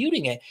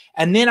disputing it,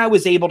 and then I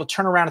was able to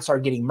turn around and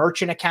start getting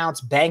merchant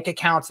accounts, bank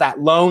accounts, that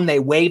loan. They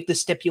waived the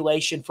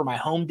stipulation for my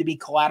home to be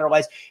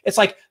collateralized. It's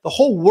like the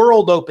whole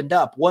world opened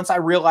up once I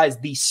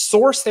realized the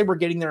source they were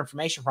getting their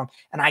information from,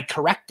 and I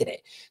corrected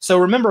it. So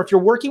remember, if you're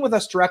working with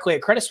us directly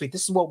at Credit Suite,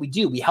 this is what we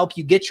do. We help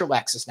you get your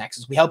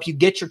LexisNexis. We help you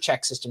get your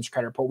check systems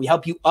credit report. We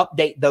help you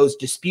update those,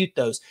 dispute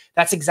those.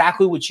 That's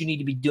exactly what you need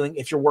to be doing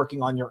if you're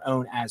working on your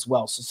own as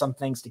well. So some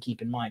things to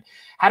keep in mind.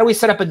 How do we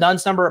set up a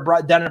DUNS number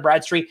at Dun &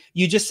 Bradstreet?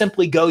 You just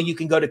simply you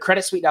can go to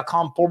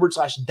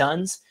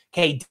creditsuite.com/DUNS,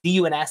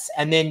 DUNS,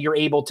 and then you're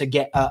able to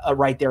get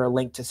right there a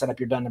link to set up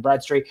your Dun &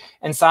 Bradstreet.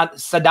 And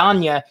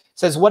Sadanya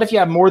says, what if you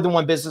have more than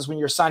one business when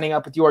you're signing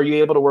up with you? Are you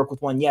able to work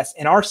with one? Yes.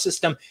 In our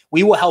system,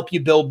 we will help you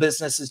build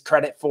businesses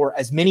credit for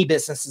as many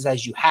businesses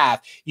as you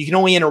have. You can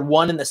only enter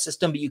one in the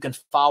system, but you can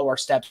follow our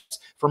steps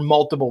for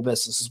multiple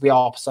businesses. We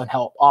often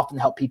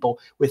help people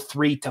with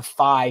 3 to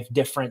 5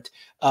 different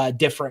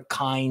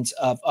kinds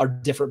of or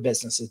different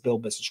businesses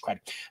build business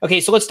credit.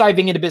 Okay, so let's dive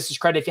into business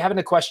credit. If you have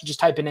any question, just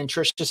type it in.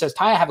 Trish just says,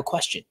 Ty, I have a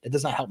question. That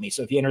does not help me.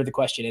 So if you enter the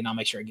question in, I'll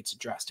make sure it gets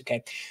addressed.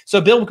 Okay, so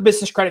build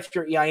business credit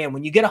for your EIN.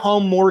 When you get a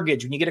home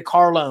mortgage, when you get a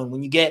car loan,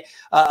 when you get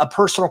a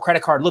personal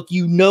credit card, look,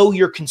 you know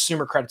your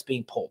consumer credit's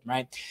being pulled,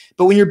 right?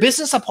 But when your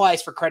business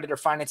applies for credit or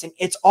financing,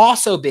 it's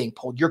also being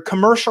pulled. Your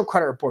commercial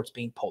credit report's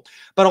being pulled.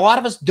 But a lot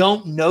of us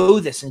don't know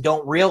this and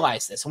don't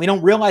realize this. And we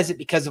don't realize it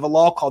because of a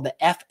law called the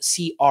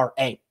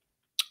FCRA.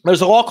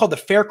 There's a law called the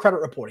Fair Credit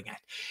Reporting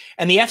Act.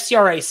 And the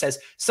FCRA says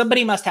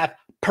somebody must have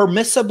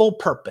permissible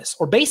purpose,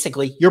 or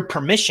basically your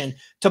permission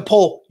to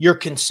pull your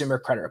consumer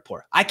credit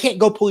report. I can't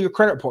go pull your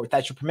credit report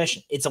without your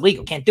permission. It's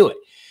illegal. Can't do it.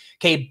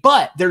 Okay,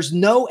 but there's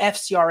no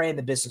FCRA in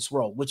the business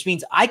world, which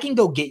means I can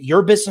go get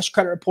your business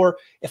credit report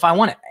if I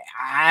want it.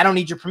 I don't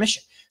need your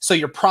permission. So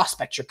your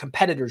prospects, your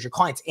competitors, your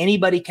clients,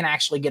 anybody can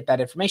actually get that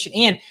information.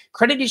 And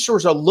credit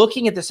issuers are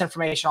looking at this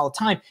information all the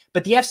time,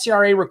 but the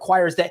FCRA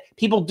requires that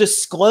people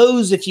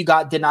disclose if you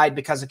got denied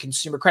because of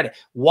consumer credit,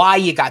 why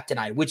you got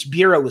denied, which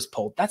bureau was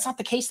pulled. That's not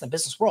the case in the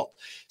business world.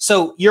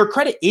 So your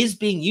credit is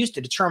being used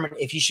to determine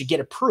if you should get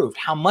approved,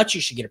 how much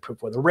you should get approved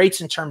for, the rates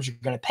and terms you're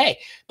going to pay.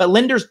 But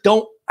lenders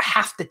don't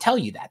have to tell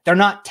you that. They're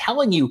not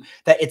telling you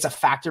that it's a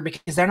factor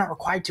because they're not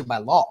required to by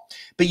law.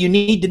 But you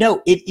need to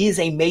know it is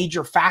a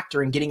major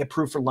factor in getting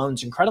approved for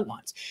loans and credit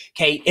lines.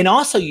 Okay. And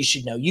also you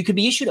should know you could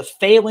be issued a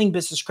failing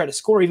business credit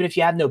score even if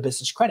you have no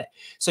business credit.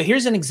 So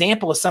here's an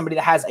example of somebody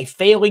that has a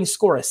failing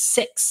score of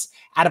 6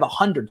 out of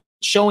 100.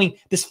 Showing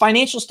this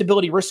financial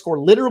stability risk score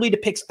literally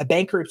depicts a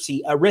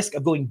bankruptcy, a risk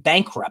of going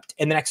bankrupt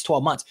in the next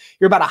 12 months.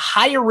 You're about a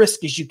higher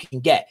risk as you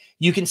can get.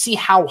 You can see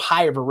how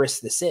high of a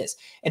risk this is.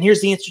 And here's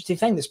the interesting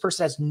thing. This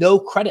person has no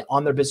credit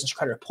on their business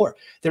credit report.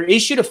 They're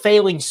issued a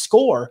failing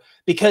score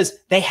because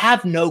they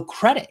have no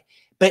credit.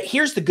 But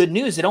here's the good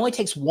news. It only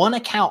takes one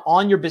account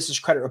on your business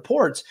credit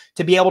reports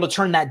to be able to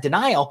turn that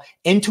denial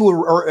into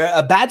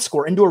a bad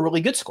score into a really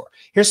good score.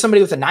 Here's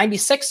somebody with a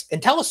 96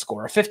 Intellis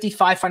score, a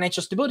 55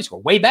 financial stability score,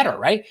 way better,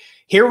 right?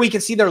 Here we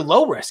can see their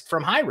low risk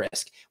from high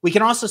risk. We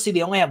can also see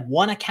they only have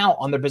one account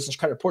on their business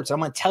credit reports. So I'm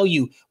going to tell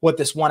you what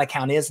this one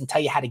account is and tell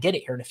you how to get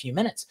it here in a few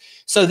minutes.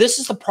 So this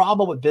is the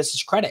problem with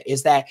business credit,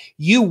 is that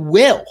you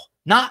will,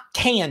 not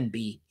can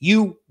be,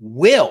 you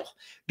will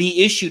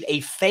be issued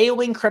a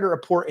failing credit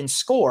report and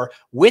score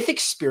with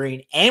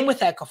Experian and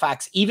with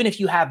Equifax, even if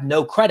you have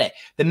no credit.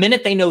 The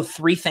minute they know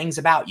 3 things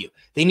about you,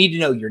 they need to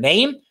know your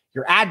name,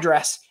 your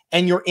address,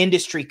 and your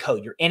industry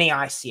code, your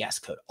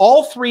NAICS code.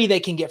 All 3 they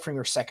can get from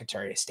your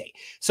Secretary of State.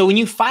 So when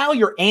you file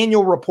your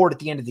annual report at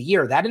the end of the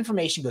year, that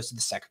information goes to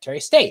the Secretary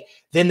of State.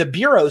 Then the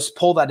bureaus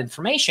pull that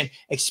information.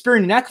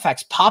 Experian and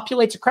Equifax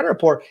populates a credit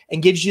report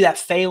and gives you that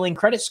failing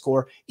credit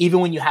score even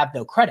when you have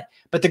no credit.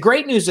 But the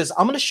great news is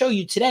I'm going to show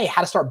you today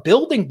how to start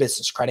building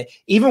business credit.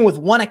 Even with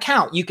one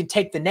account, you can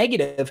take the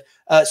negative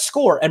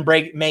score and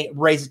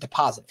raise it to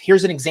positive.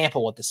 Here's an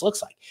example of what this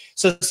looks like.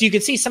 So you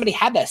can see somebody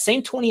had that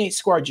same 28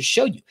 score I just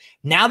showed you.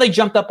 Now they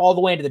jumped up all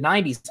the way into the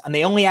 90s and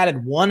they only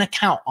added one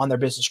account on their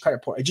business credit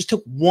report. It just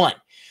took one.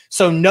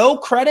 So no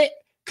credit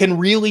can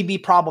really be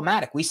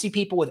problematic. We see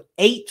people with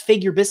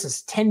 8-figure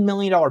businesses, $10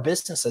 million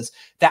businesses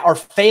that are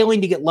failing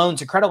to get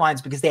loans and credit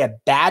lines because they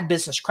have bad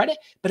business credit,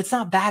 but it's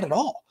not bad at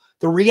all.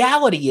 The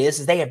reality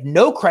is they have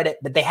no credit,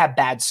 but they have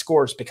bad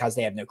scores because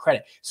they have no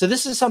credit. So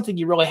this is something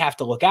you really have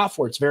to look out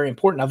for. It's very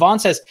important. Yvonne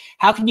says,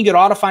 how can you get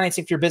auto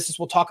financing for your business?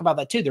 We'll talk about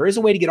that too. There is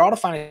a way to get auto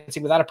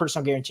financing without a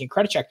personal guarantee and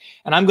credit check.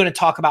 And I'm going to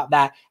talk about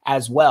that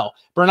as well.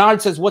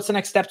 Bernard says, what's the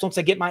next steps once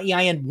I get my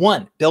EIN?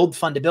 1, build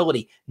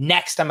fundability.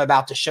 Next, I'm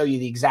about to show you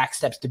the exact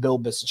steps to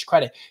build business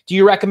credit. Do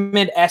you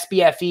recommend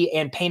SBFE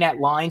and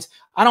PayNet lines?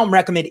 I don't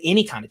recommend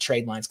any kind of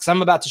trade lines because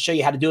I'm about to show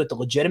you how to do it the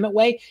legitimate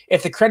way.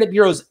 If the credit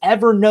bureaus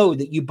ever know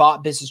that you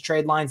bought business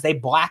trade lines, they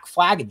black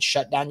flag and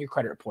shut down your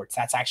credit reports.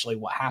 That's actually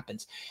what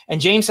happens.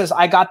 And James says,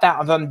 I got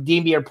that on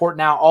the DMV report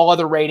now. All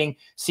other rating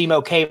seem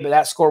okay, but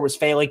that score was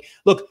failing.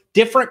 Look,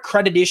 different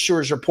credit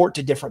issuers report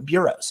to different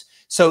bureaus.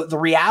 So the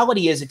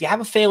reality is if you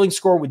have a failing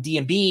score with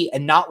DMB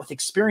and not with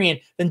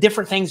Experian, then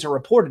different things are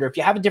reported. Or if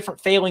you have a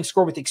different failing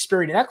score with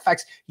Experian and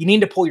Equifax, you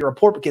need to pull your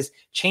report because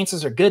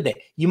chances are good that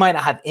you might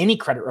not have any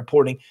credit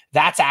reporting.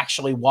 That's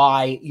actually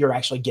why you're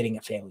actually getting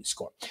a failing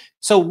score.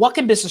 So what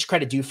can business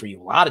credit do for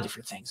you? A lot of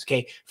different things,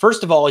 okay?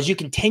 First of all, as you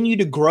continue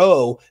to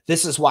grow,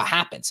 this is what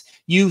happens.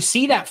 You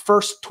see that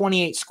first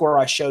 28 score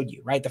I showed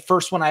you, right? The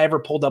first one I ever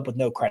pulled up with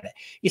no credit.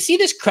 You see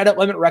this credit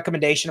limit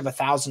recommendation of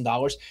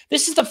 $1,000?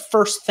 This is the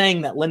first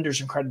thing that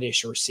lenders and credit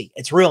issuers see.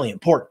 It's really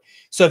important.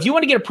 So if you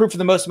want to get approved for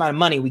the most amount of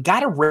money, we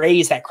got to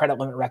raise that credit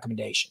limit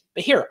recommendation.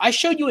 But here, I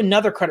showed you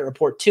another credit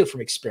report too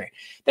from Experian.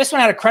 This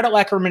one had a credit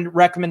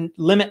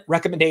limit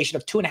recommendation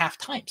of 2.5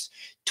 times,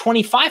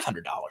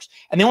 $2,500.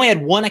 And they only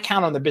had one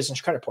account on their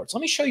business credit reports.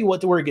 Let me show you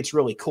where it gets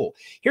really cool.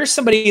 Here's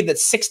somebody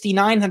that's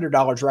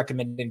 $6,900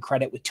 recommended in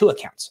credit with 2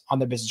 accounts on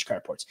their business credit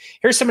reports.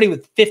 Here's somebody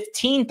with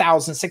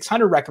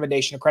 $15,600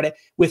 recommendation of credit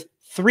with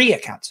 3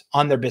 accounts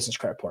on their business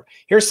credit report.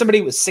 Here's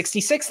somebody with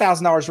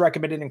 $66,000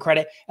 recommended in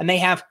credit, and they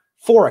have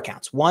 4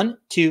 accounts, 1,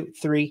 2,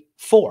 3,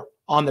 4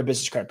 on their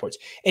business credit reports.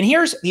 And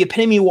here's the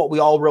epitome of what we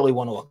all really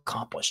want to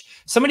accomplish.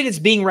 Somebody that's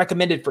being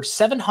recommended for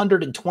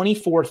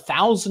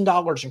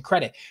 $724,000 in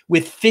credit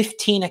with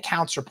 15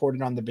 accounts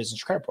reported on their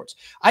business credit reports.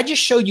 I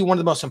just showed you one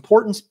of the most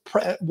important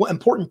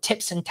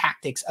tips and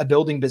tactics of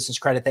building business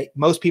credit that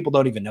most people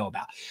don't even know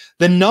about.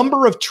 The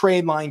number of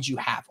trade lines you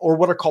have, or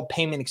what are called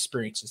payment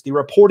experiences, the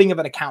reporting of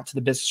an account to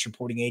the business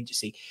reporting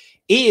agency,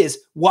 is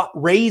what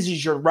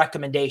raises your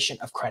recommendation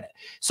of credit.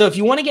 So if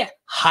you want to get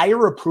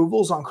higher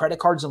approvals on credit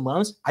cards and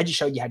loans, I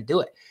just showed you how to do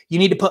it. You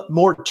need to put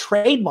more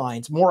trade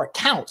lines, more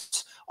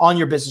accounts on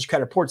your business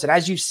credit reports. And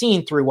as you've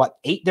seen through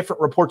 8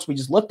 different reports we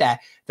just looked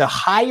at, the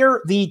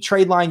higher the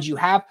trade lines you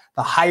have,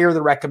 the higher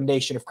the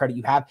recommendation of credit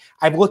you have.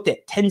 I've looked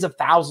at tens of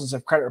thousands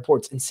of credit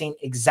reports and seen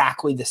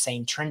exactly the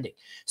same trending.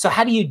 So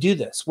how do you do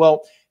this?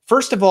 Well,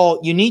 first of all,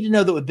 you need to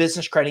know that with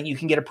business credit, you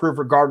can get approved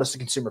regardless of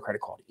consumer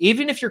credit quality.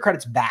 Even if your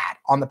credit's bad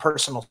on the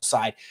personal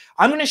side,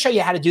 I'm going to show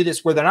you how to do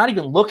this where they're not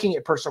even looking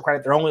at personal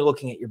credit. They're only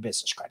looking at your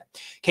business credit.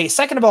 Okay.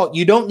 Second of all,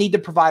 you don't need to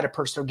provide a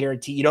personal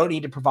guarantee. You don't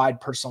need to provide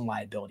personal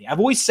liability. I've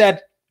always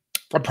said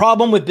a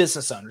problem with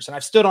business owners, and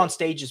I've stood on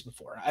stages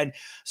before. I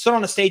stood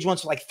on a stage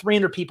once with like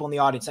 300 people in the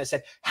audience. I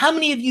said, how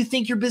many of you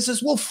think your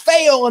business will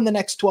fail in the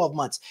next 12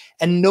 months?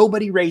 And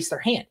nobody raised their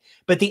hand.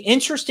 But the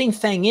interesting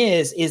thing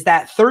is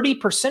that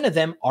 30% of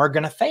them are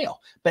going to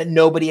fail, but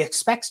nobody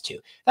expects to.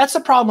 That's the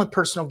problem with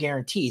personal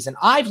guarantees. And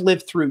I've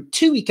lived through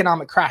 2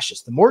 economic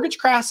crashes, the mortgage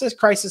crisis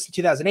in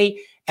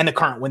 2008, and the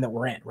current one that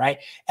we're in, right?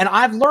 And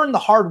I've learned the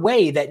hard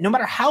way that no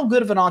matter how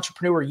good of an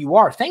entrepreneur you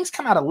are, things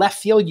come out of left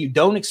field you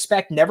don't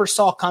expect, never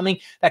saw coming,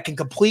 that can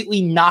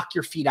completely knock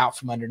your feet out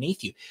from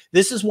underneath you.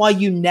 This is why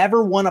you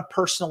never want to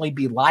personally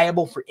be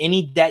liable for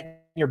any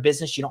debt in your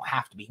business. You don't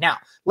have to be. Now,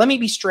 let me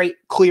be straight,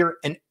 clear,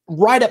 and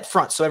right up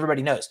front so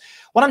everybody knows.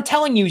 What I'm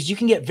telling you is you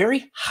can get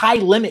very high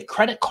limit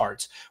credit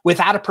cards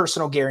without a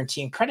personal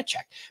guarantee and credit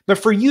check. But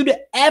for you to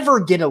ever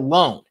get a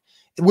loan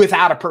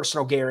without a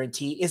personal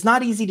guarantee is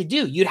not easy to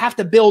do. You'd have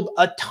to build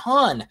a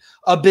ton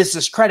of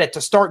business credit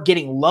to start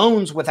getting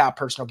loans without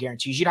personal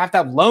guarantees. You'd have to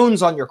have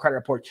loans on your credit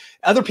report.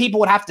 Other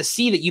people would have to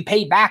see that you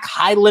paid back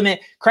high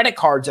limit credit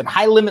cards and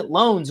high limit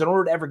loans in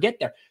order to ever get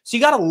there. So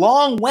you got a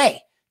long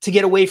way to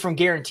get away from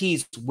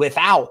guarantees with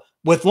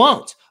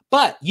loans.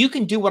 But you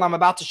can do what I'm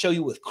about to show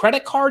you with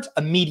credit cards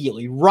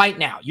immediately, right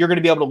now. You're going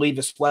to be able to leave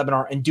this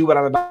webinar and do what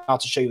I'm about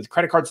to show you with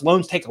credit cards.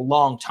 Loans take a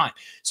long time.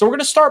 So we're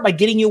going to start by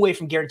getting you away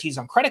from guarantees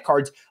on credit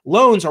cards.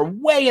 Loans are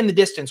way in the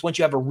distance once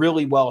you have a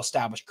really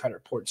well-established credit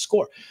report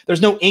score.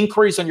 There's no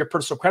inquiries on your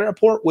personal credit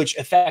report, which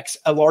affects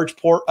a large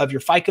part of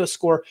your FICO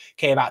score.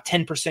 Okay, about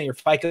 10% of your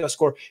FICO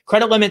score.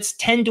 Credit limits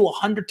 10 to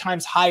 100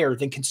 times higher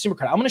than consumer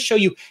credit. I'm going to show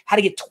you how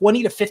to get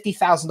 $20,000 to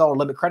 $50,000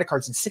 limit credit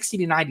cards in 60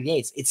 to 90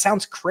 days. It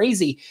sounds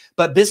crazy,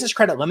 but business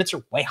credit limits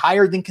are way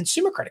higher than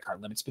consumer credit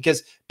card limits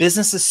because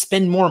businesses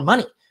spend more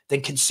money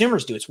than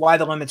consumers do. It's why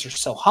the limits are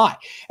so high.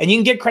 And you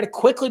can get credit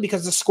quickly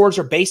because the scores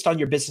are based on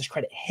your business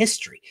credit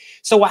history.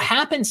 So what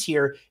happens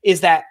here is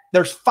that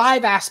there's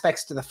 5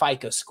 aspects to the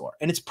FICO score,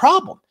 and it's a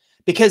problem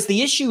Because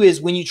the issue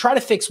is when you try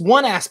to fix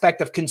one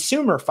aspect of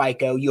consumer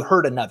FICO, you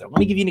hurt another. Let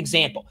me give you an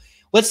example.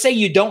 Let's say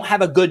you don't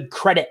have a good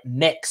credit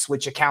mix,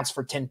 which accounts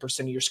for 10%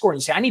 of your score.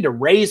 And you say, I need to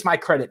raise my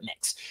credit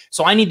mix,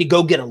 so I need to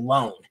go get a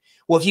loan.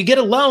 Well, if you get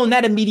a loan,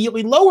 that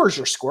immediately lowers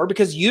your score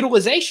because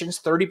utilization is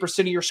 30%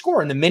 of your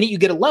score. And the minute you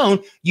get a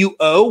loan, you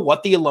owe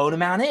what the loan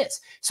amount is.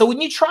 So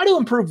when you try to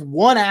improve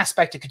one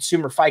aspect of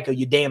consumer FICO,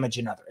 you damage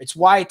another. It's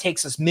why it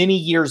takes us many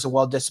years of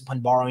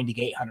well-disciplined borrowing to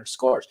get 800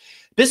 scores.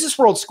 Business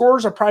World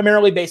scores are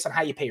primarily based on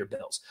how you pay your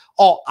bills.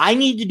 All I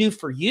need to do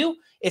for you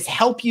is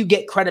help you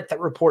get credit that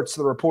reports to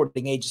the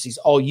reporting agencies.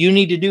 All you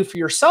need to do for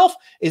yourself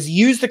is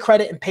use the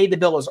credit and pay the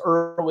bill as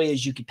early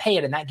as you can pay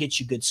it, and that gets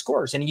you good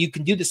scores. And you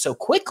can do this so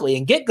quickly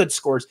and get good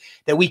scores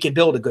that we can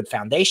build a good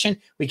foundation,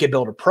 we can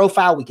build a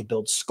profile, we can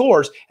build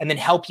scores, and then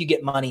help you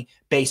get money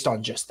based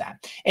on just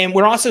that. And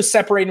we're also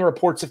separating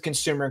reports of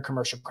consumer and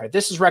commercial credit.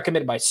 This is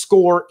recommended by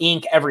Score,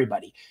 Inc.,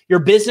 everybody. Your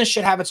business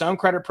should have its own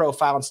credit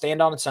profile and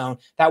stand on its own.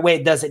 That way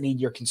it doesn't need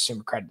your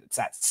consumer credit. It's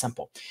that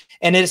simple.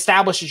 And it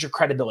establishes your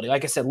credibility.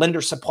 Like I said,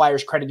 lenders,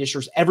 suppliers, credit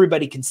issuers,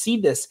 everybody can see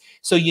this.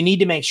 So you need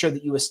to make sure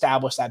that you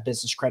establish that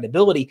business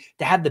credibility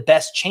to have the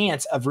best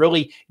chance of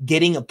really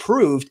getting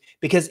approved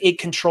because it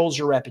controls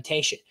your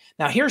reputation.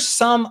 Now, here's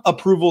some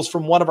approvals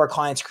from one of our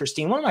clients,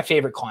 Christine, one of my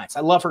favorite clients.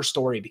 I love her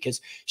story because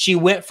she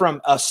went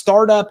from a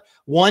startup,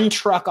 one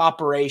truck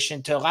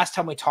operation to last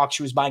time we talked,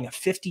 she was buying a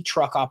 50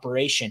 truck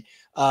operation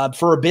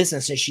for a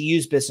business, and she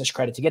used business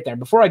credit to get there.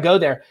 Before I go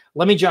there,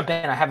 let me jump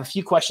in. I have a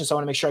few questions. So I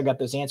want to make sure I got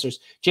those answers.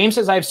 James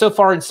says, I have so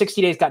far in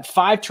 60 days got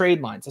 5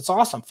 trade lines. That's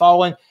awesome.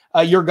 Following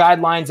your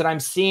guidelines, and I'm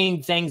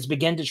seeing things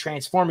begin to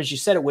transform as you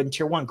said it would in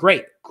tier 1.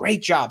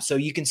 Great job. So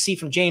you can see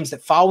from James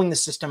that following the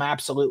system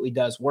absolutely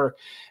does work.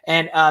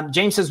 And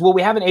James says, well,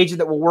 we have an agent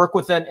that will work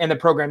with it in the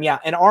program. Yeah.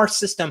 In our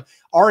system,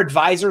 our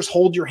advisors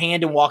hold your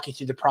hand and walk you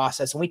through the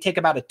process. And we take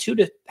about a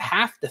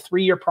 2.5 to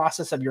 3 year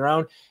process of your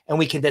own, and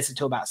we condense it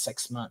to about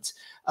 6 months.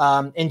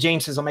 And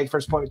James says, I'll make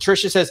first appointment.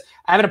 Tricia says,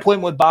 I have an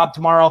appointment with Bob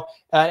tomorrow.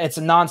 It's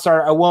a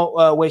non-starter. I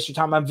won't waste your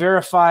time. I'm a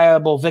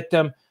verifiable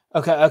victim.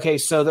 Okay.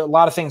 So there are a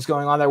lot of things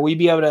going on there. Will you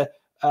be able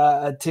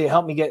to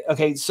help me get,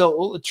 okay.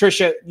 So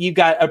Tricia, you've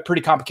got a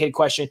pretty complicated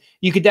question.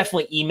 You could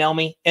definitely email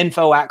me,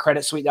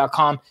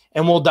 info@creditsuite.com,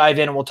 and we'll dive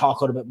in and we'll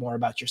talk a little bit more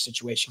about your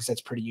situation because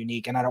that's pretty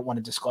unique. And I don't want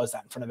to disclose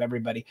that in front of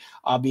everybody,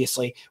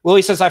 obviously.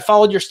 Willie says, I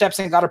followed your steps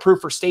and got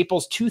approved for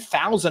Staples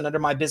 2000 under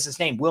my business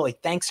name. Willie,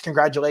 thanks.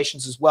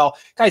 Congratulations as well.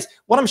 Guys,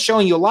 what I'm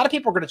showing you, a lot of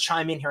people are going to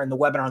chime in here in the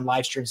webinar and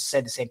live streams and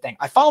say the same thing.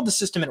 I followed the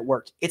system and it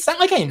worked. It's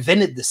not like I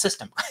invented the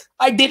system.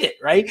 I did it,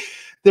 right?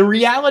 The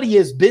reality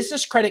is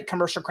business credit,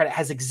 commercial credit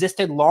has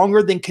existed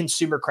longer than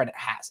consumer credit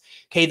has.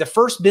 Okay, the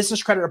first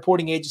business credit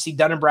reporting agency,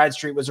 Dun &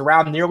 Bradstreet, was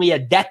around nearly a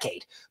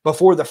decade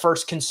before the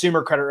first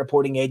consumer credit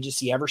reporting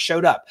agency ever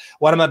showed up.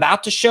 What I'm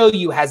about to show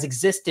you has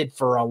existed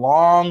for a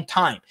long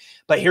time.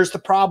 But here's the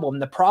problem.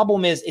 The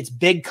problem is it's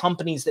big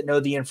companies that know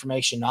the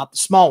information, not the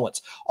small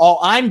ones. All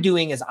I'm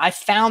doing is I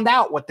found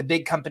out what the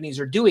big companies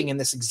are doing in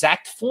this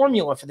exact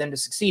formula for them to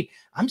succeed.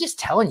 I'm just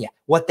telling you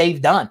what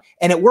they've done.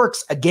 And it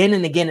works again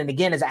and again and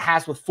again, as it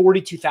has with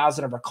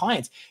 42,000 of our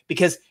clients,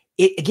 because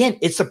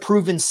it's a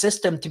proven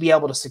system to be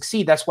able to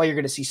succeed. That's why you're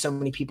going to see so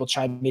many people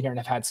chime in here and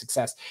have had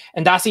success.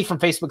 And Dasi from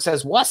Facebook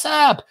says, what's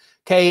up?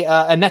 Okay.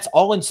 And that's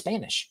all in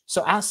Spanish.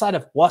 So outside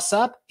of what's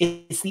up,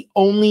 it's the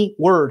only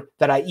word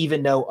that I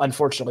even know,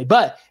 unfortunately,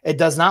 but it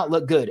does not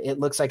look good. It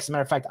looks like, as a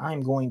matter of fact,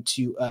 I'm going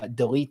to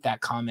delete that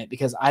comment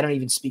because I don't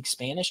even speak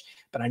Spanish,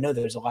 but I know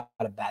there's a lot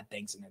of bad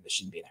things in there that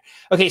shouldn't be there.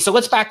 Okay. So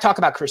let's talk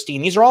about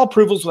Christine. These are all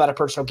approvals without a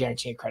personal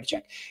guarantee and credit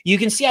check. You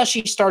can see how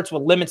she starts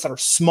with limits that are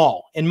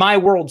small. In my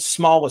world,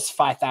 small is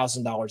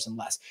 $5,000 and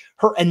less.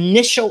 Her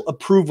initial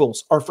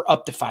approvals are for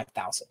up to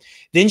 $5,000.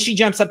 Then she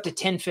jumps up to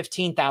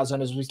 $10,000,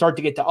 $15,000 as we start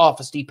to get to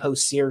Office Depot,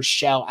 Sears,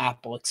 Shell,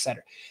 Apple,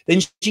 etc. Then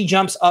she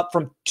jumps up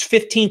from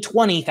 $15,000,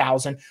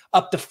 $20,000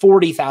 up to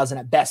 $40,000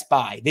 at Best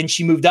Buy. Then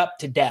she moved up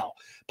to Dell,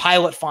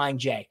 Pilot Flying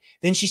J.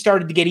 Then she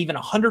started to get even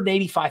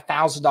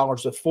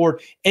 $185,000 with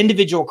Ford,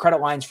 individual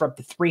credit lines for up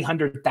to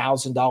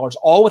 $300,000,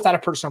 all without a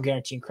personal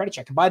guarantee and credit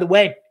check. And by the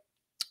way,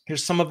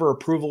 here's some of her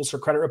approvals, her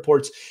credit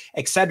reports,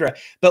 etc.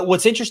 But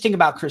what's interesting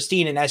about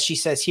Christine, and as she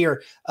says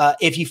here,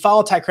 if you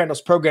follow Ty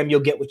Crandall's program, you'll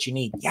get what you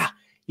need. Yeah,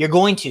 you're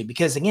going to,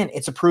 because again,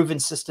 it's a proven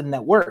system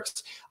that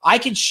works. I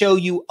could show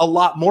you a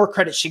lot more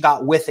credit she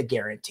got with a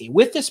guarantee.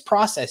 With this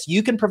process,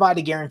 you can provide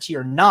a guarantee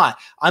or not.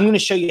 I'm going to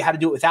show you how to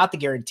do it without the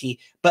guarantee,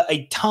 but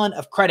a ton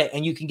of credit.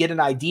 And you can get an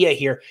idea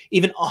here,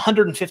 even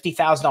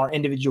 $150,000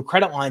 individual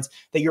credit lines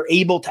that you're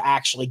able to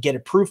actually get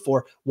approved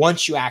for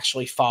once you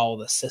actually follow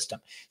the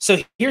system. So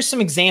here's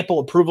some example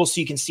approvals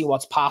so you can see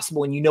what's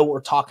possible and you know what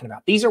we're talking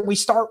about. We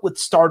start with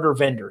starter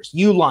vendors,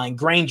 Uline,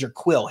 Granger,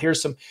 Quill.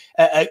 Here's some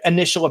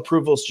initial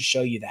approvals to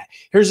show you that.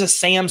 Here's a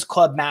Sam's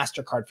Club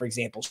MasterCard, for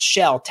example,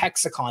 Shell,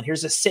 Texaco.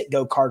 Here's a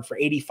Citgo card for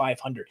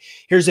 $8,500.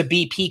 Here's a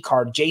BP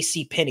card,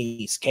 JC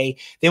Penney's, okay?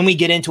 Then we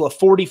get into a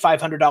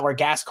 $4,500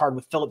 gas card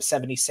with Phillips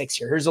 76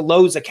 here. Here's a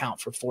Lowe's account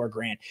for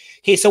 $4,000.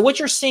 Okay, so what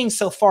you're seeing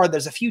so far,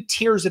 there's a few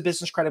tiers of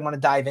business credit. I want to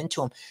dive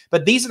into them,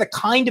 but these are the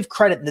kind of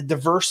credit and the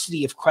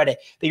diversity of credit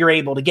that you're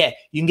able to get.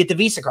 You can get the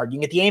Visa card, you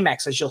can get the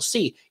Amex, as you'll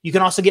see. You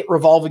can also get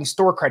revolving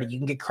store credit. You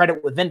can get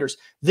credit with vendors.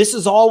 This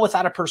is all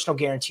without a personal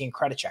guarantee and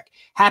credit check.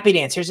 Happy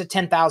Dance, here's a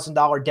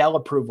 $10,000 Dell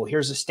approval.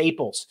 Here's a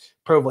Staples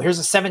approval. Here's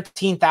a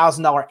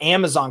 $17,000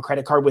 Amazon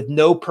credit card with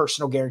no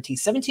personal guarantee.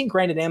 17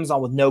 grand at Amazon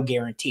with no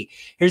guarantee.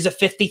 Here's a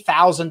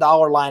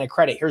 $50,000 line of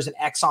credit. Here's an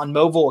Exxon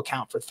Mobil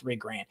account for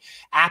 $3,000.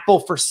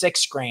 Apple for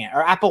 $6,000,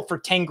 or Apple for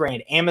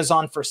 $10,000.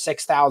 Amazon for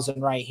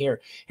 $6,000 right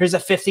here. Here's a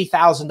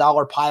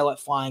 $50,000 Pilot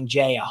Flying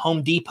J, a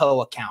Home Depot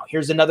account.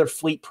 Here's another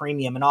Fleet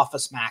Premium, an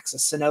Office Max, a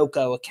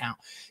Sunoco account.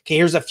 Okay,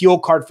 here's a fuel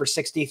card for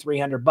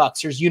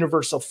 $6,300. Here's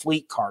Universal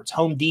Fleet Cards,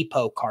 Home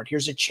Depot card.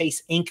 Here's a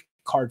Chase Inc.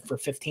 card for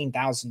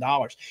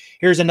 $15,000.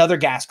 Here's another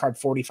gas card,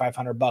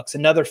 $4,500.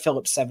 Another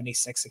Phillips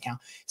 76 account.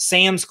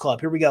 Sam's Club.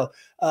 Here we go.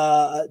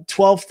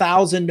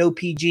 12,000 no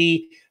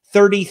PG,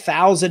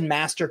 30,000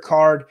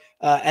 MasterCard,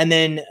 and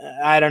then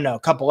I don't know, a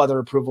couple other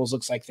approvals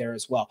looks like there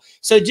as well.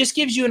 So it just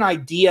gives you an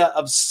idea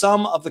of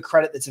some of the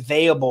credit that's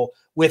available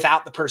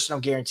without the personal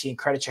guarantee and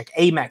credit check.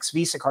 Amex,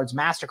 Visa cards,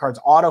 MasterCards,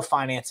 auto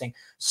financing,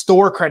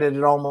 store credit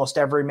at almost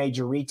every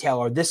major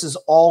retailer. This is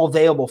all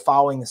available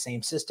following the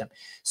same system.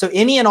 So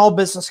any and all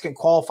business can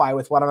qualify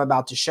with what I'm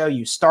about to show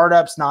you.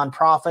 Startups,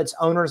 nonprofits,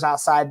 owners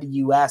outside the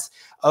U.S.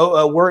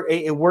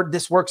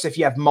 This works if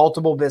you have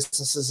multiple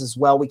businesses as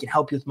well. We can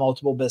help you with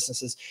multiple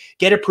businesses.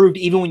 Get approved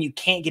even when you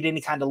can't get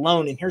any kind of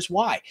loan. And here's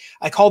why.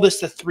 I call this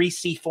the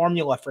 3C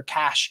formula for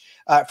cash,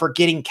 for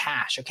getting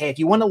cash. Okay. If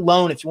you want a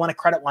loan, if you want a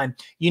credit line,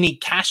 you need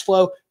cash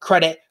flow,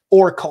 credit,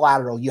 or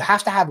collateral. You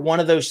have to have one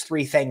of those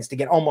three things to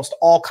get almost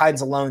all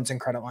kinds of loans and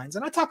credit lines.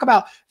 And I talk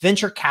about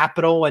venture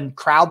capital and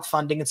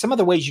crowdfunding and some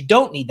other ways you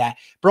don't need that,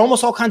 but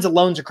almost all kinds of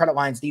loans and credit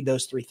lines need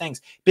those three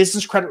things.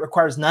 Business credit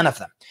requires none of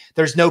them.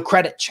 There's no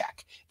credit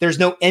check. There's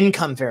no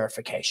income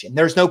verification.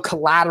 There's no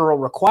collateral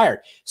required.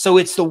 So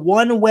it's the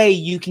one way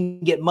you can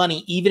get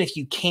money, even if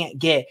you can't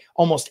get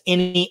almost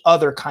any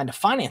other kind of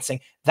financing.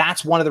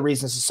 That's one of the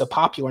reasons it's so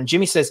popular. And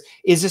Jimmy says,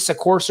 is this a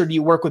course or do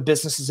you work with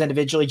businesses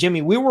individually?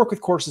 Jimmy, we work with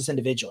courses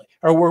individually,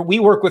 or we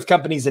work with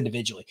companies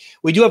individually.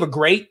 We do have a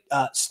great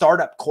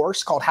startup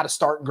course called How to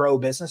Start and Grow a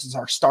Business. It's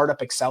our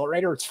startup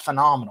accelerator. It's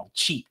phenomenal,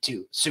 cheap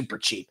too, super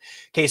cheap.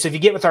 Okay, so if you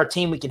get with our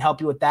team, we can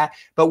help you with that.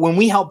 But when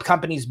we help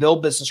companies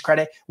build business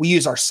credit, we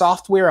use our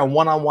software and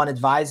one-on-one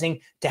advising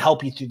to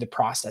help you through the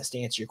process, to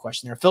answer your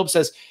question there. Philip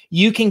says,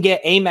 you can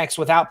get Amex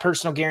without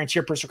personal guarantee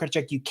or personal credit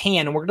check. You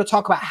can, and we're going to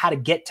talk about how to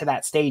get to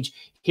that stage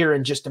here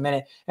in just a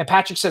minute. And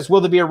Patrick says, will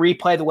there be a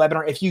replay of the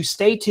webinar? If you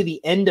stay to the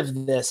end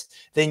of this,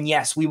 then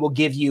yes, we will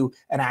give you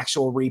an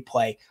actual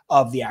replay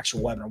of the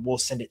actual webinar. We'll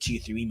send it to you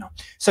through email.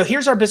 So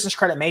here's our business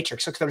credit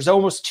matrix. So there's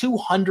almost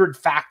 200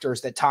 factors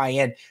that tie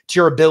in to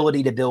your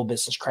ability to build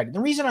business credit. The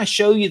reason I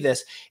show you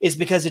this is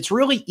because it's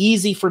really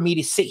easy for me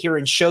to sit here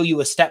and show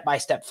you a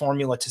step-by-step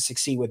formula to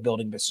succeed with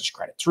building business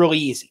credit. It's really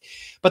easy.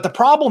 But the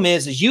problem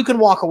is you can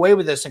walk away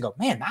with this and go,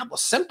 man, that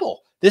was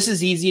simple. This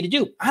is easy to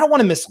do. I don't want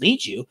to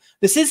mislead you.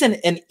 This isn't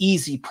an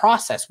easy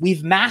process.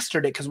 We've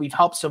mastered it because we've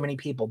helped so many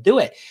people do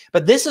it.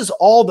 But this is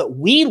all that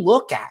we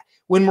look at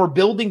when we're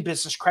building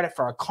business credit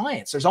for our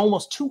clients. There's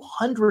almost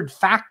 200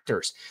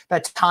 factors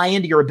that tie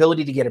into your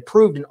ability to get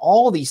approved. And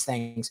all of these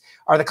things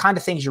are the kind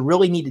of things you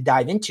really need to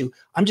dive into.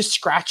 I'm just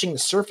scratching the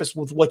surface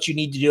with what you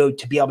need to do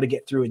to be able to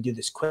get through and do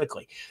this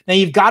quickly. Now,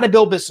 you've got to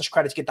build business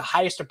credit to get the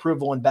highest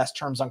approval and best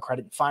terms on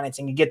credit and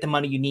financing and get the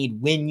money you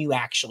need when you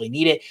actually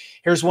need it.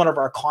 Here's one of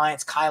our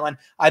clients, Kylan.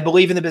 I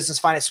believe in the Business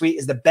Finance Suite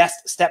is the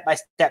best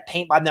step-by-step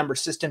paint-by-number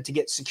system to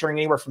get securing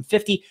anywhere from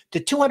 $50,000 to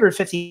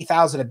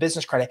 $250,000 of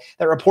business credit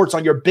that reports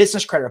on your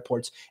business credit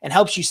reports and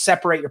helps you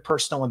separate your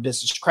personal and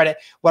business credit.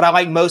 What I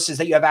like most is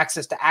that you have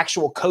access to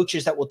actual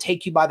coaches that will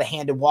take you by the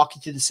hand and walk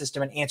you through the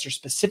system and answer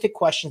specific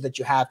questions that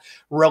you have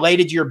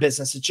related to your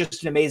business. It's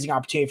just an amazing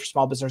opportunity for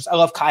small business. I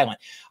love Kylan.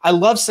 I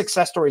love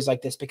success stories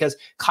like this because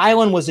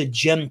Kylan was a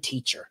gym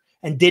teacher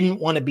and didn't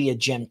want to be a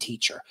gym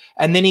teacher.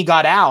 And then he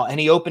got out and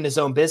he opened his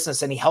own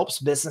business and he helps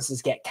businesses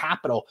get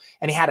capital.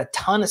 And he had a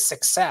ton of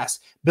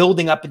success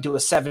building up into a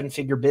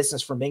 7-figure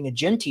business from being a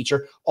gym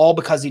teacher, all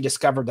because he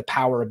discovered the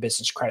power of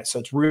business credit. So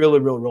it's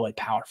really, really, really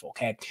powerful.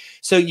 Okay.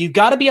 So you've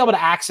got to be able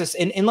to access,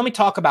 and let me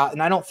talk about,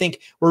 and I don't think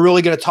we're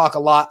really going to talk a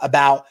lot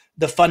about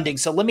the funding.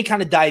 So let me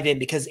kind of dive in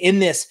because in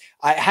this,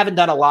 I haven't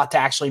done a lot to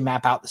actually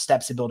map out the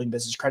steps of building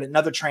business credit.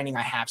 Another training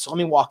I have. So let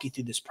me walk you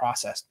through this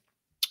process.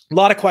 A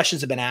lot of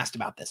questions have been asked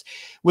about this.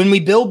 When we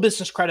build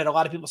business credit, a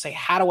lot of people say,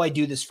 how do I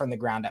do this from the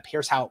ground up?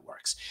 Here's how it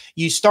works.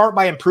 You start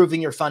by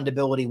improving your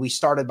fundability. We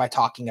started by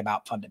talking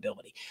about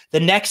fundability. The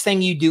next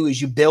thing you do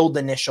is you build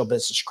initial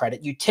business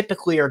credit. You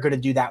typically are going to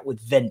do that with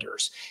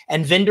vendors.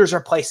 And vendors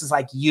are places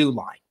like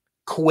Uline,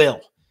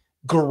 Quill,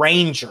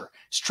 Granger,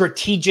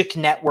 Strategic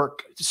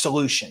Network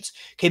Solutions.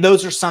 Okay,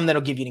 those are some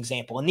that'll give you an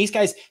example. And these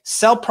guys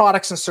sell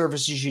products and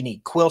services you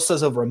need. Quill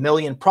says over 1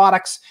 million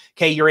products.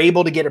 Okay, you're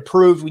able to get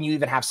approved when you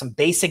even have some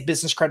basic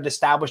business credit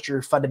established.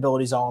 Your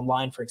fundability is all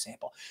online, for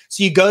example.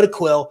 So you go to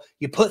Quill,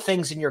 you put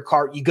things in your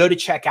cart, you go to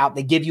checkout,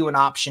 they give you an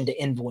option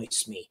to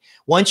invoice me.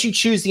 Once you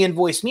choose the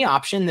invoice me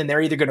option, then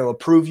they're either going to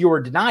approve you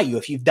or deny you.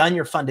 If you've done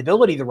your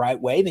fundability the right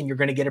way, then you're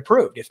going to get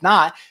approved. If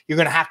not, you're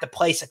going to have to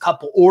place a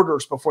couple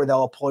orders before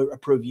they'll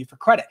approve you for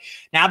credit.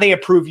 Now they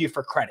approve you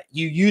for credit.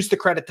 You use the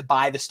credit to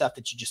buy the stuff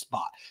that you just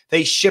bought.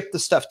 They ship the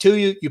stuff to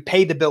you. You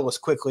pay the bill as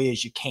quickly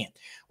as you can.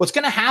 What's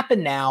going to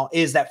happen now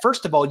is that,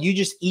 first of all, you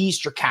just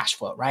eased your cash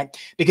flow, right?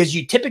 Because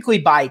you typically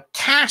buy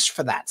cash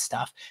for that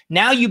stuff.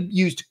 Now you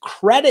used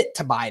credit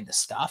to buy the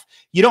stuff.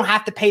 You don't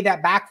have to pay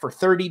that back for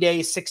 30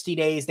 days, 60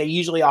 days. They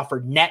usually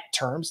offer net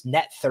terms,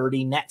 net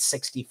 30, net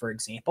 60, for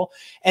example.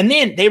 And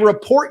then they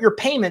report your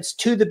payments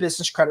to the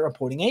business credit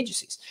reporting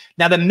agencies.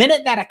 Now, the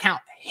minute that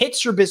account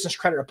hits your business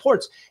credit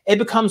reports, it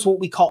becomes what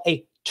we call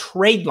a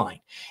trade line.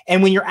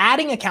 And when you're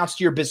adding accounts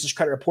to your business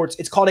credit reports,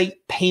 it's called a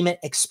payment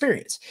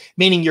experience,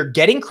 meaning you're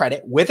getting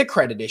credit with a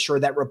credit issuer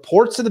that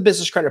reports to the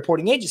business credit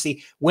reporting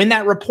agency. When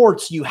that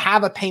reports, you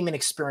have a payment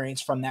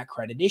experience from that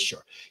credit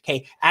issuer.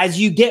 Okay. As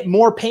you get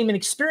more payment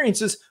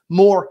experiences,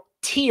 more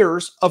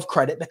tiers of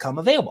credit become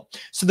available.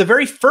 So the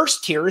very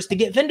first tier is to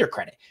get vendor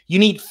credit. You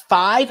need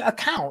 5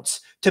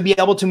 accounts to be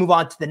able to move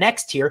on to the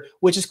next tier,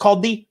 which is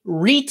called the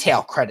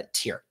retail credit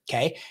tier.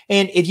 Okay.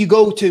 And if you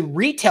go to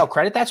retail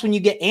credit, that's when you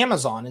get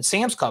Amazon and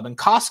Sam's Club and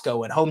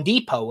Costco and Home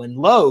Depot and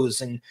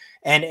Lowe's and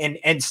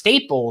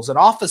Staples and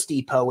Office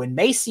Depot and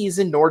Macy's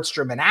and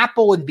Nordstrom and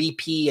Apple and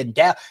BP and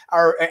Dell,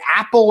 or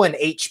Apple and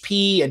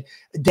HP and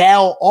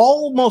Dell.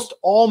 Almost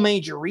all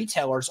major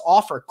retailers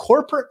offer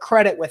corporate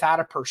credit without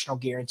a personal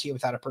guarantee,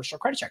 without a personal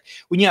credit check.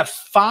 When you have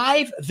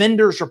 5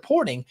 vendors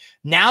reporting,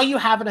 now you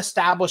have an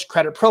established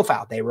credit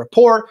profile. They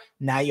report.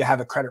 Now you have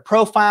a credit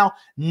profile.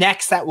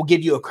 Next, that will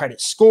give you a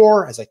credit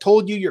score. As I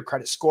told you, your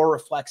credit score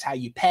reflects how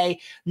you pay.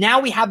 Now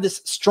we have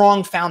this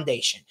strong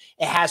foundation.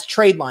 It has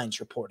trade lines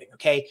reporting,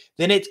 okay?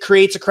 Then it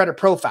creates a credit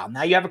profile.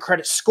 Now you have a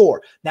credit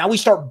score. Now we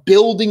start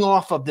building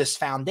off of this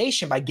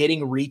foundation by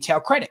getting retail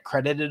credit,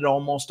 credited at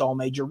almost all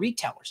major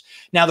retailers.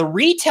 Now the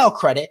retail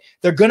credit,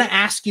 they're going to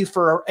ask you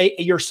for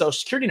your social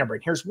security number.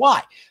 And here's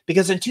why.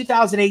 Because in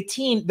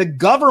 2018, the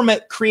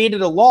government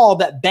created a law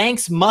that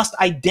banks must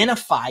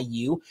identify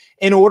you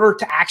in order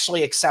to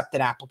actually accept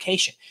an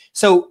application.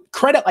 So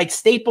credit like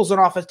Staples and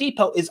Office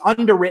Depot is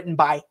underwritten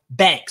by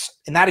banks.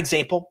 In that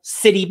example,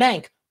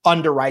 Citibank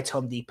underwrites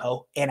Home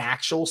Depot and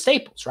actual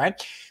Staples,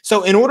 right?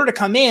 So in order to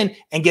come in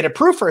and get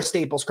approved for a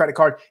Staples credit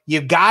card,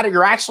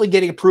 you're actually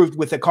getting approved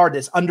with a card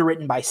that's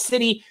underwritten by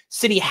Citi.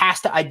 Citi has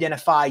to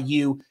identify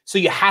you. So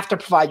you have to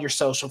provide your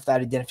social for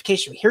that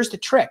identification. Here's the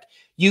trick.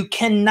 You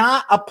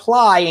cannot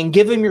apply and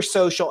give them your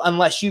social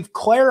unless you've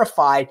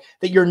clarified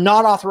that you're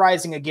not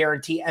authorizing a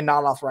guarantee and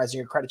not authorizing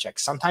a credit check.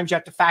 Sometimes you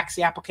have to fax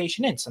the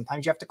application in.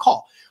 Sometimes you have to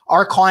call.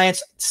 Our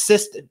clients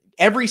assist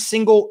every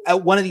single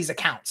one of these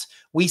accounts.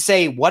 We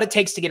say what it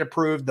takes to get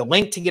approved, the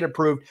link to get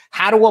approved,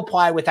 how to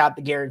apply without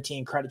the guarantee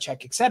and credit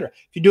check, et cetera.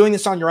 If you're doing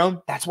this on your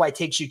own, that's why it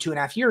takes you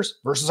 2.5 years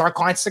versus our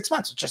clients 6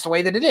 months. It's just the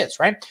way that it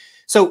is, right?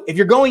 So if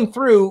you're going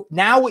through,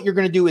 now what you're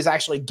going to do is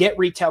actually get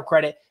retail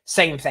credit.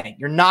 Same thing.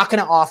 You're not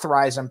going to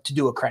authorize them to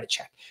do a credit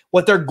check.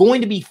 What they're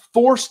going to be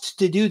forced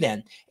to do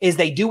then is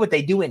they do what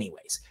they do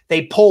anyways.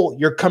 They pull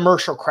your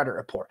commercial credit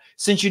report.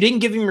 Since you didn't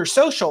give them your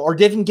social or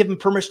didn't give them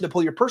permission to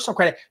pull your personal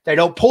credit, they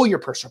don't pull your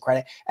personal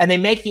credit, and they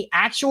make the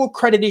actual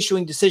credit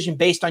issuing decision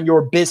based on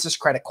your business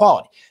credit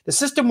quality. The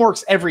system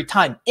works every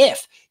time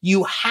if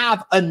you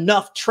have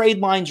enough trade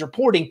lines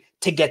reporting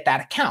to get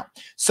that account.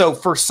 So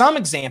for some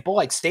example,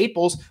 like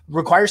Staples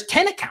requires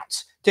 10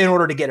 accounts in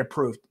order to get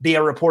approved, be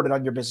reported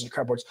on your business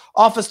credit reports.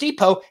 Office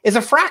Depot is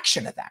a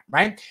fraction of that,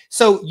 right?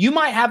 So you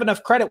might have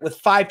enough credit with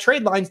 5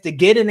 trade lines to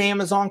get an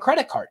Amazon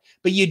credit card,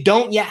 but you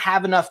don't yet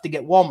have enough to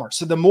get Walmart.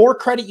 So the more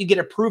credit you get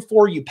approved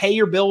for, you pay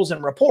your bills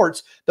and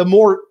reports, the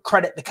more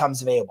credit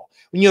becomes available.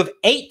 When you have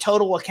 8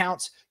 total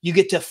accounts, you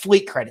get to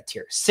fleet credit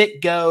tier,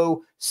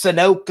 Citgo,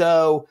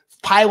 Sunoco,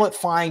 Pilot,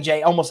 Flying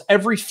J. Almost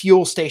every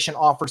fuel station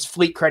offers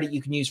fleet credit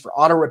you can use for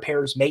auto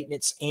repairs,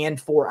 maintenance, and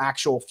for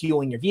actual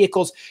fueling your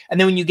vehicles. And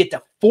then when you get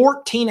to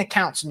 14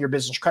 accounts in your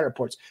business credit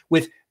reports,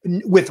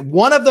 with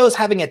one of those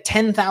having a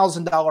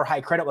 $10,000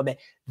 high credit limit,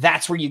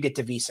 that's where you get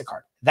to Visa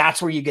card.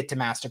 That's where you get to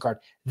MasterCard.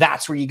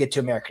 That's where you get to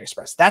American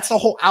Express. That's the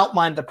whole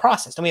outline of the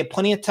process. And we have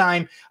plenty of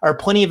time or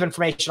plenty of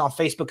information on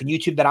Facebook and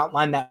YouTube that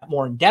outline that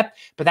more in depth,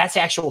 but that's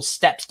the actual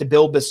steps to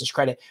build business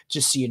credit,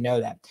 just so you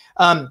know that.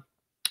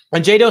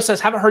 And Jado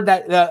says, I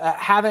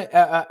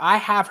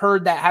have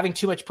heard that having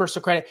too much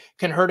personal credit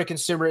can hurt a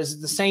consumer. Is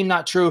it the same?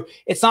 Not true.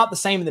 It's not the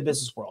same in the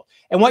business world.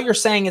 And what you're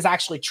saying is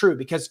actually true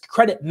because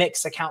credit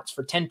mix accounts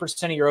for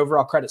 10% of your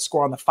overall credit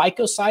score on the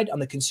FICO side, on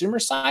the consumer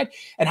side,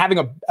 and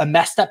having a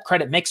messed up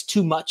credit mix,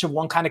 too much of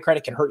one kind of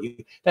credit can hurt you.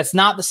 That's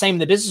not the same in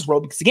the business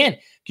world because again,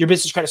 your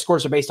business credit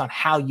scores are based on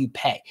how you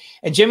pay.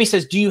 And Jimmy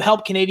says, do you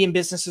help Canadian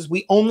businesses?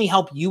 We only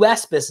help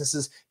US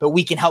businesses, but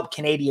we can help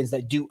Canadians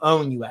that do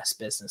own US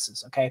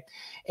businesses. Okay.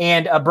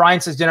 And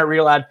Brian says, do not read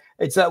aloud.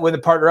 It's when the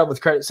partner up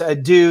with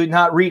Credit. Do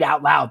not read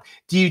out loud.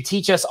 Do you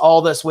teach us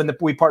all this when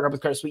we partner up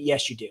with Credit Suite?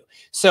 Yes, you do.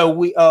 So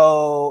we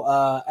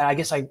and I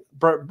guess I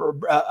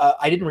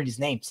didn't read his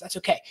name, so that's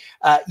okay.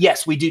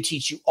 Yes, we do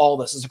teach you all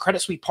this. As a Credit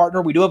Suite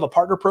partner, we do have a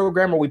partner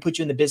program where we put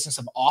you in the business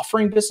of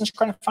offering business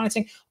credit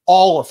financing.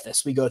 All of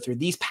this we go through.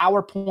 These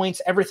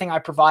PowerPoints, everything I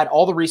provide,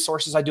 all the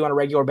resources I do on a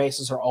regular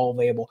basis are all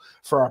available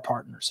for our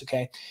partners.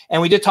 Okay.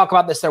 And we did talk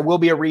about this. There will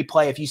be a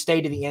replay. If you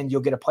stay to the end,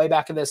 you'll get a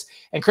playback of this.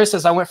 And Chris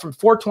says, I went from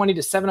 420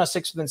 to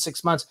 706 within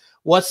 6 months.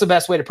 What's the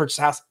best way to purchase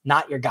a house?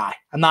 Not your guy.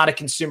 I'm not a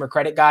consumer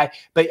credit guy,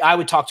 but I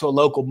would talk to a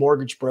local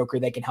mortgage broker.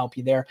 They can help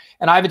you there.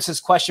 And Ivan says,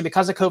 question,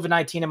 because of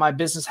COVID-19 and my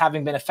business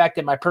having been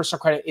affected, my personal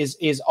credit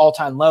is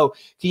all-time low.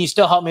 Can you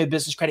still help me with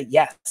business credit?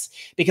 Yes.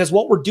 Because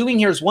what we're doing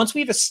here is once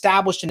we've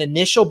established an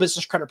initial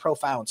business credit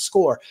profile and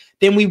score,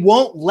 then we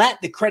won't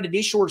let the credit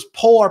issuers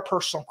pull our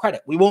personal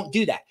credit. We won't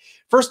do that.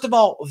 First of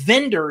all,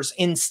 vendors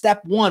in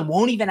step one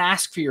won't even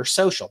ask for your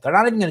social. They're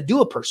not even going to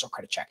do a personal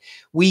credit check.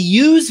 We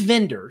use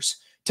vendors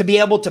to be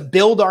able to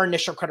build our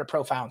initial credit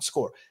profile and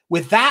score.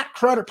 With that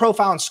credit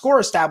profile and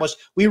score established,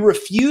 we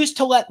refuse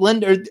to let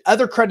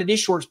other credit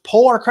issuers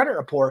pull our credit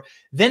report.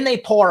 Then they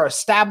pull our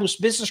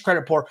established business credit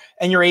report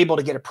and you're able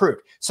to get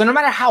approved. So no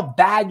matter how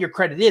bad your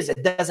credit is,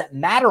 it doesn't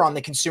matter on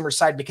the consumer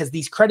side because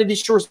these credit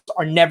issuers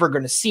are never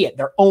going to see it.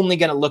 They're only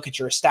going to look at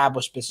your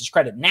established business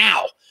credit.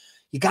 Now,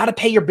 you got to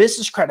pay your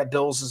business credit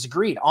bills as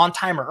agreed, on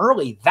time or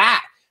early.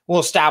 That will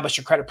establish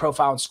your credit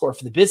profile and score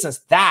for the business.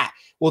 That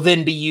will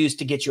then be used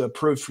to get you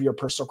approved for your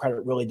personal credit.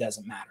 It really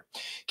doesn't matter.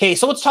 Okay,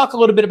 so let's talk a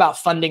little bit about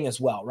funding as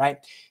well, right?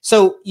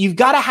 So you've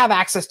got to have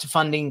access to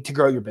funding to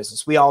grow your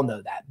business. We all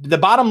know that. The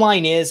bottom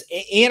line is,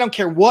 I don't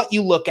care what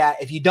you look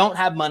at, if you don't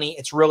have money,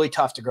 it's really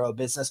tough to grow a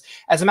business.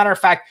 As a matter of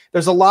fact,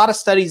 there's a lot of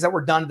studies that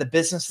were done to the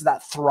businesses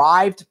that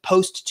thrived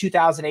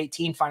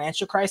post-2018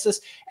 financial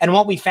crisis. And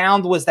what we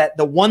found was that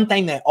the one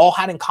thing they all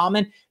had in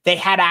common, they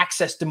had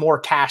access to more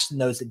cash than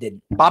those that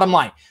didn't. Bottom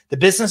line, the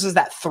businesses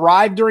that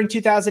thrived during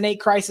 2008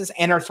 crisis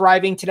and are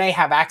thriving today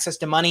have access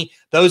to money.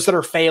 Those that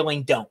are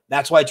failing don't.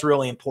 That's why it's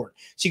really important.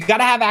 So you've got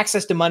to have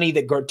access to money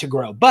to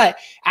grow. But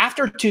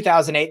after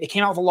 2008, they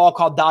came out with a law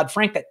called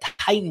Dodd-Frank that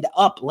tightened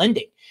up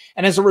lending.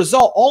 And as a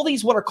result, all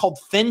these what are called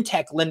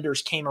fintech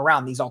lenders came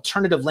around, these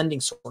alternative lending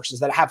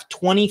sources that have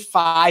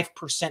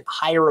 25%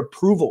 higher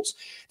approvals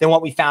than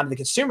what we found in the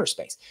consumer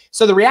space.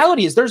 So the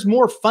reality is there's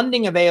more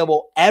funding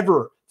available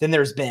ever than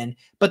there's been.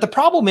 But the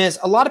problem is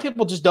a lot of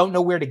people just don't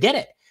know where to get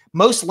it.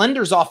 Most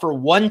lenders offer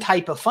one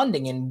type of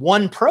funding in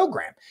one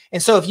program.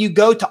 And so if you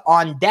go to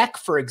On Deck,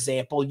 for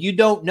example, you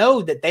don't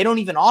know that they don't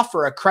even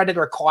offer a credit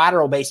or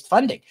collateral-based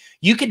funding.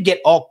 You could get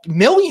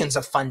millions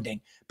of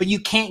funding, but you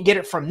can't get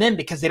it from them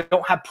because they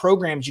don't have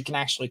programs you can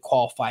actually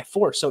qualify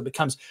for. So it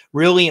becomes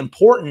really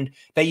important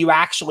that you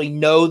actually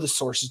know the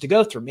sources to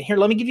go through. Here,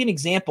 let me give you an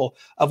example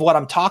of what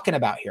I'm talking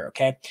about here,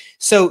 okay?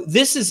 So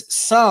this is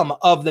some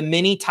of the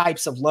many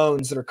types of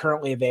loans that are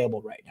currently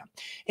available right now.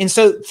 And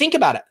so think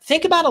about it.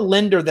 Think about a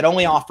lender that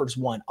only offers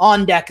one.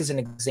 On Deck is an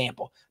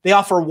example. They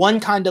offer one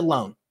kind of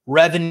loan,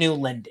 revenue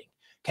lending.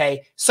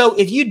 Okay, so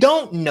if you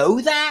don't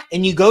know that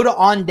and you go to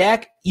On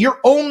Deck, you're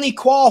only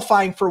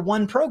qualifying for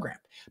one program.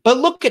 But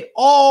look at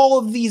all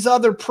of these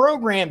other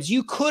programs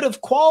you could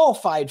have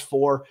qualified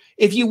for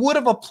if you would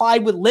have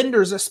applied with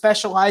lenders that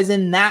specialize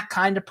in that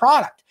kind of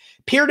product.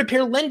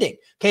 Peer-to-peer lending.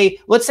 Okay,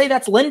 let's say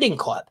that's Lending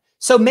Club.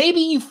 So maybe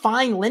you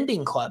find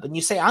Lending Club and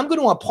you say, I'm going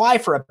to apply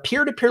for a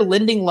peer-to-peer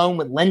lending loan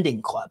with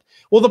Lending Club.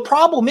 Well, the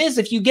problem is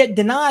if you get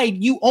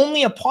denied, you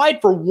only applied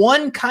for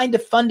one kind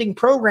of funding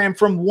program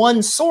from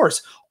one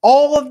source.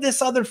 All of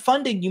this other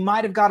funding you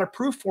might have got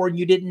approved for and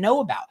you didn't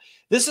know about.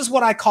 This is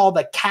what I call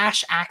the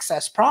cash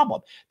access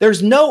problem.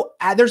 There's no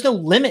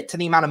limit to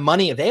the amount of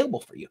money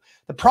available for you.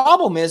 The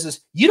problem is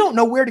you don't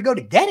know where to go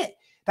to get it.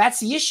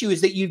 That's the issue,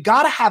 is that you've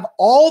got to have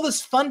all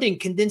this funding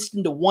condensed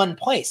into one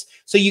place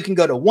so you can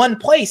go to one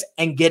place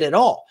and get it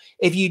all.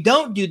 If you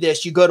don't do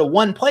this, you go to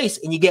one place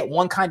and you get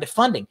one kind of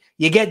funding.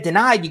 You get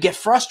denied, you get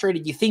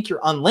frustrated, you think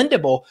you're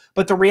unlendable,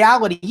 but the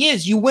reality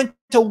is you went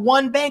to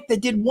one bank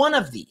that did one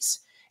of these.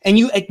 And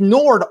you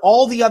ignored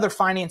all the other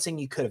financing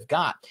you could have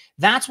got.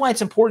 That's why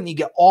it's important that you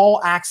get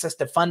all access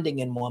to funding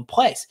in one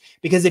place.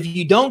 Because if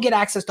you don't get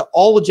access to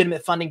all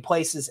legitimate funding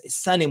places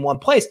in one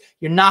place,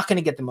 you're not going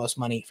to get the most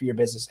money for your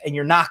business and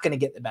you're not going to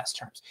get the best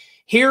terms.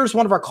 Here's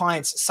one of our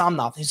clients,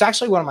 Somnath, who's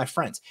actually one of my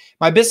friends.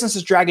 My business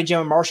is Dragon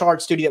Gym, a martial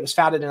arts studio that was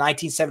founded in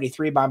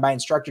 1973 by my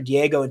instructor,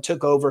 Diego, and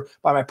took over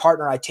by my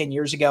partner and I 10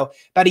 years ago.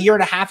 About a year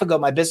and a half ago,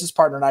 my business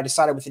partner and I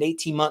decided within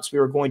 18 months we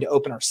were going to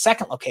open our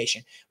second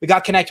location. We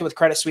got connected with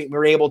Credit Suite and we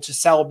were able able to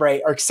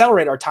celebrate or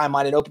accelerate our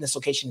timeline and open this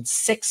location in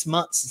 6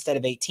 months instead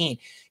of 18.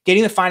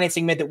 Getting the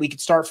financing meant that we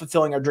could start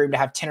fulfilling our dream to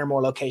have 10 or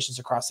more locations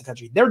across the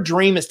country. Their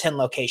dream is 10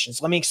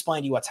 locations. Let me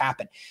explain to you what's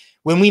happened.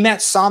 When we met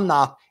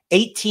Somnath,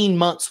 18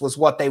 months was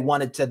what they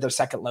wanted to their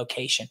second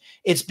location.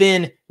 It's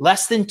been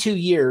less than 2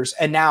 years,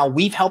 and now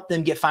we've helped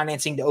them get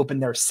financing to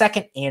open their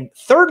second and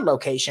third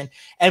location.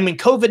 And when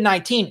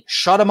COVID-19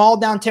 shut them all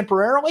down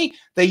temporarily,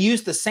 they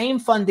used the same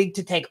funding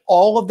to take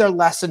all of their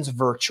lessons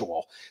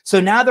virtual. So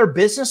now their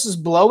business is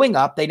blowing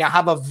up. They now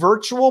have a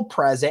virtual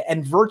present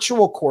and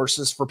virtual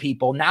courses for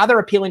people. Now they're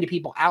appealing to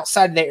people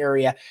outside of their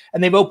area,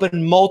 and they've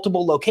opened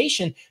multiple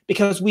locations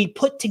because we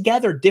put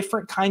together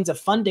different kinds of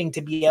funding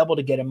to be able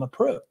to get them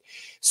approved.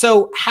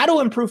 So how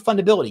to improve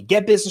fundability,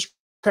 get business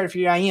credit for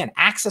your EIN,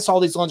 access all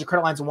these loans and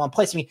credit lines in one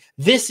place. I mean,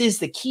 this is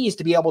the key, is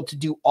to be able to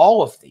do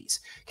all of these.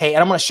 Okay.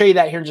 And I'm going to show you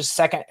that here in just a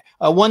second.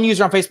 One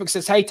user on Facebook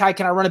says, hey, Ty,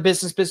 can I run a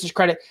business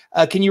credit?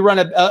 Can you run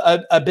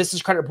a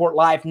business credit report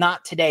live?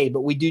 Not today,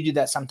 but we do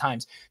that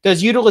sometimes.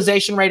 Does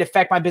utilization rate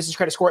affect my business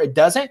credit score? It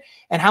doesn't.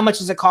 And how much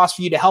does it cost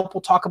for you to help?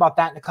 We'll talk about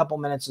that in a couple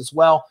minutes as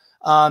well.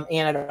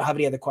 And I don't have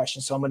any other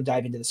questions, so I'm going to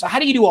dive into this. So how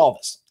do you do all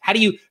this? How do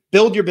you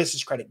build your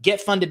business credit,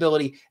 get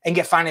fundability, and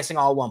get financing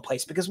all in one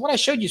place? Because what I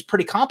showed you is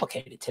pretty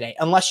complicated today,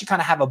 unless you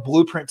kind of have a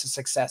blueprint to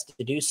success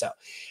to do so.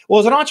 Well,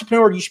 as an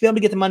entrepreneur, you should be able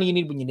to get the money you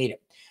need when you need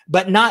it.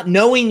 But not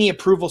knowing the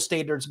approval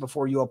standards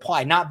before you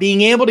apply, not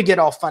being able to get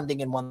all funding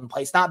in one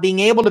place, not being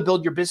able to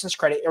build your business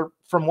credit, or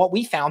from what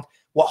we found,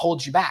 what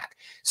holds you back.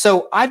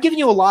 So I've given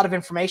you a lot of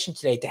information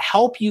today to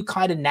help you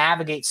kind of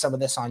navigate some of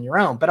this on your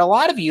own. But a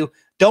lot of you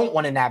don't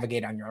want to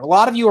navigate on your own. A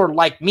lot of you are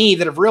like me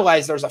that have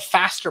realized there's a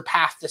faster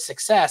path to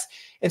success.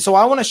 And so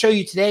I want to show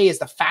you today is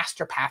the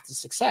faster path to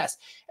success.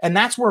 And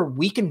that's where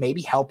we can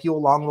maybe help you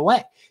along the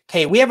way.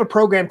 Okay, we have a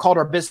program called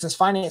our Business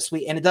Finance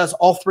Suite, and it does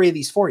all three of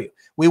these for you.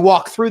 We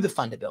walk through the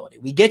fundability.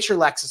 We get your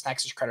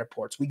LexisNexis credit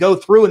reports. We go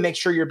through and make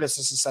sure your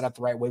business is set up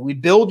the right way. We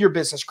build your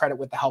business credit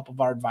with the help of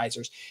our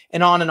advisors,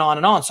 and on and on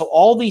and on. So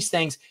all these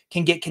things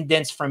can get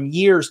condensed from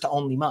years to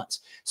only months.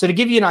 So to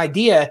give you an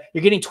idea,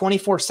 you're getting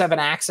 24/7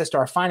 access to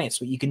our finance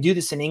suite. You can do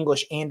this in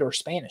English and or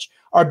Spanish.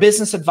 Our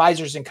business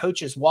advisors and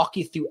coaches walk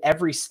you through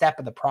every step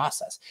of the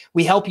process.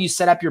 We help you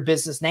set up your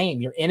business name,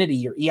 your entity,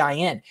 your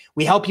EIN.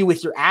 We help you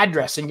with your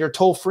address and your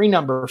toll-free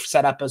number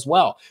set up as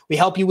well. We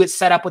help you with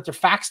set up with your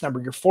fax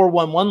number, your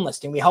 411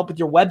 listing. We help with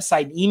your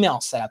website and email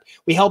setup.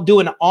 We help do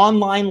an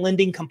online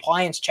lending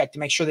compliance check to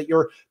make sure that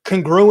you're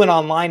congruent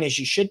online as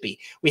you should be.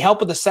 We help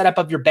with the setup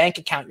of your bank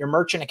account, your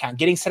merchant account,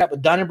 getting set up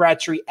with Dun &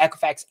 Bradstreet,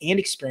 Equifax, and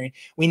Experian.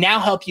 We now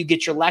help you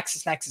get your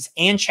LexisNexis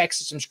and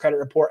CheckSystems credit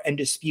report and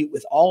dispute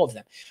with all of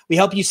them. We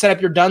help you set up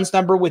your DUNS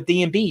number with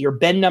D&B, your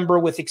BEN number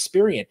with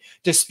Experian,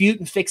 dispute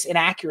and fix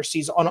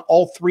inaccuracies on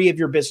all three of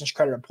your business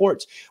credit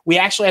reports. We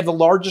actually have the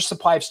largest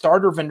supply of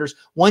starter vendors,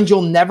 ones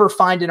you'll never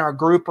find in our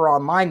group or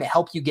online, that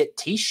help you get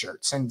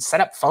t-shirts and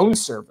set up phone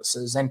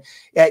services and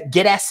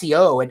get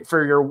SEO and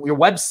for your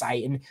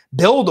website and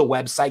build a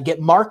website,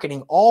 get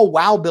marketing, all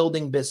while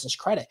building business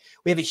credit.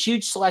 We have a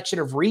huge selection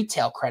of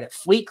retail credit,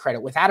 fleet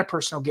credit without a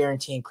personal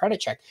guarantee and credit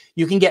check.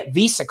 You can get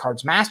Visa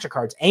cards,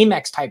 MasterCards,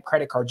 Amex type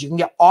credit cards. You can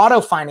get auto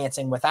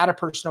financing without a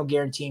personal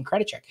guarantee and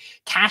credit check.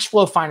 Cash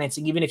flow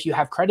financing, even if you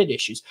have credit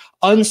issues.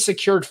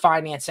 Unsecured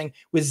financing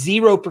with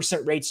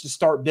 0% rates to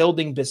start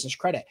building business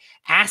credit.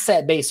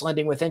 Asset-based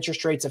lending with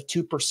interest rates of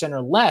 2%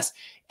 or less.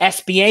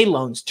 SBA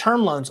loans,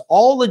 term loans,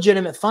 all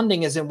legitimate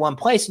funding is in one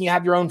place, and you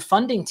have your own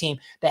funding team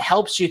that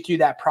helps you through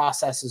that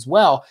process as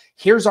well.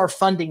 Here's our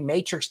funding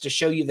matrix to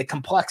show you the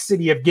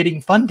complexity of getting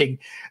funding.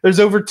 There's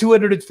over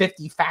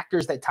 250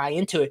 factors that tie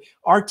into it.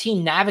 Our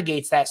team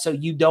navigates that so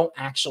you don't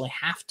actually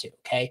have to,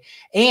 okay?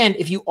 And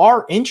if you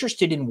are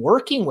interested in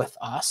working with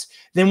us,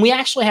 then we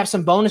actually have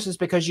some bonuses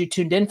because you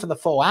tuned in for the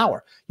full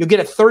hour. You'll get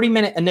a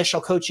 30-minute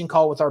initial coaching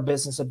call with our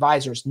business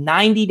advisors,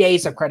 90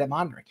 days of credit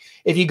monitoring.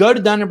 If you go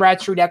to Dun &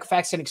 Bradstreet,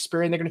 Equifax, and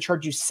Experian, they're going to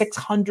charge you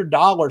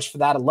 $600 for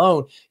that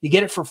alone. You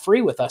get it for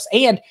free with us.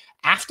 And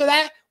after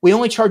that, we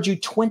only charge you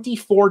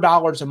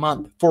 $24 a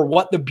month for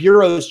what the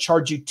bureaus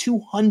charge you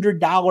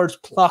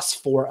 $200 plus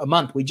for a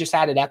month. We just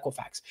added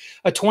Equifax.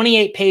 A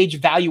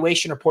 28-page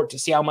valuation report to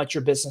see how much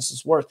your business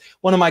is worth.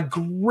 One of my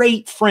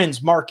great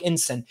friends, Mark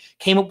Ensign,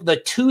 came up with a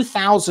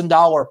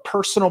 $2,000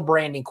 personal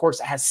branding course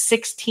that has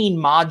 16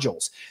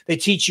 modules. They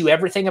teach you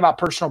everything about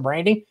personal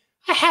branding.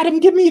 I had him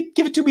give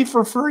it to me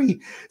for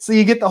free. So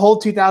you get the whole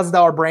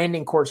 $2,000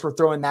 branding course. We're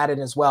throwing that in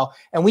as well.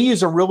 And we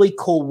use a really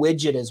cool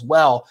widget as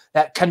well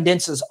that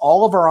condenses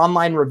all of our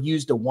online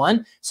reviews to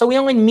one. So we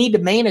only need to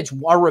manage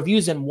our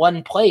reviews in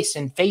one place,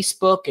 and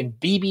Facebook and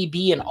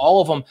BBB and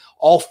all of them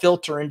all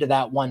filter into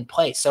that one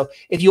place. So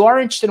if you are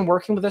interested in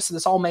working with us, so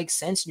this all makes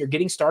sense, and you're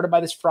getting started by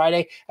this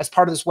Friday, as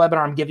part of this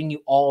webinar, I'm giving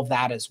you all of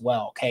that as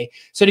well. Okay.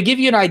 So to give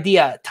you an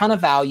idea, a ton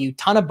of value,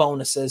 ton of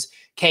bonuses.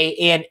 Okay.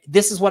 And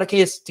this is what it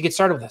is to get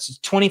started with us. It's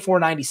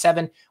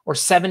 $24.97 or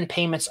 7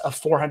 payments of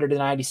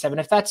 $497.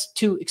 If that's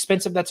too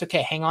expensive, that's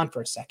okay. Hang on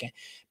for a second,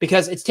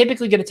 because it's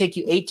typically going to take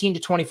you 18 to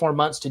 24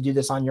 months to do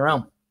this on your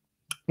own.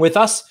 With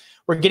us,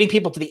 We're getting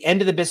people to the end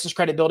of the business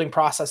credit building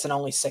process in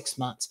only 6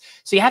 months.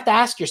 So you have to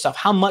ask yourself,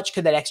 how much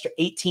could that extra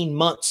 18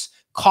 months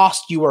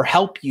cost you or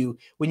help you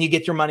when you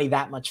get your money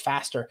that much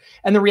faster?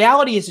 And the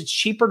reality is it's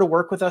cheaper to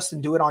work with us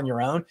than do it on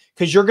your own,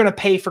 because you're going to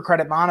pay for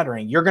credit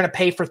monitoring. You're going to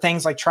pay for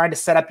things like trying to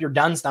set up your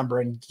DUNS number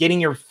and getting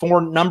your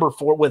number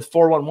with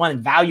 411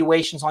 and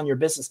valuations on your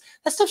business.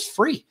 That stuff's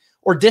free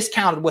or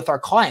discounted with our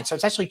clients. So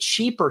it's actually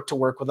cheaper to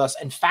work with us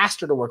and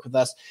faster to work with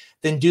us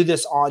than do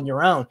this on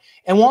your own.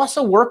 And we'll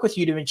also work with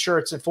you to ensure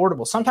it's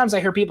affordable. Sometimes I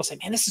hear people say,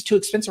 man, this is too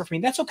expensive for me.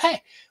 That's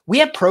okay. We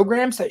have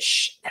programs that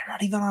they're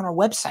not even on our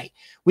website.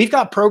 We've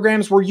got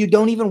programs where you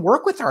don't even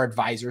work with our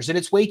advisors and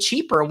it's way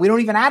cheaper, and we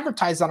don't even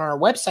advertise on our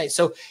website.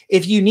 So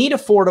if you need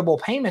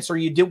affordable payments or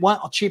you do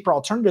want cheaper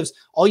alternatives,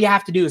 all you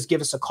have to do is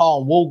give us a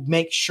call and we'll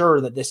make sure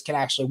that this can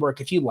actually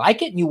work. If you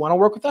like it and you want to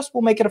work with us,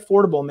 we'll make it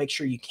affordable and make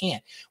sure you can.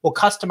 We'll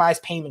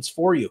customize payments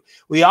for you.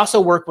 We also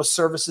work with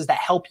services that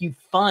help you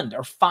fund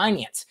or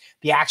finance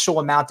the actual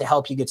amount to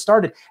help you get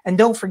started. And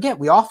don't forget,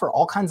 we offer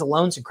all kinds of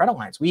loans and credit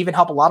lines. We even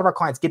help a lot of our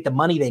clients get the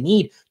money they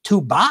need to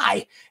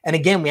buy. And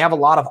again, we have a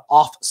lot of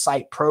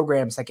off-site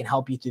programs that can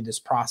help you through this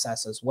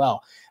process as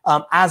well.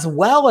 As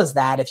well as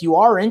that, if you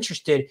are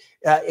interested,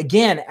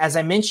 again, as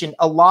I mentioned,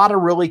 a lot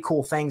of really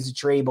cool things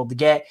that you're able to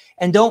get.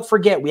 And don't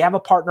forget, we have a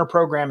partner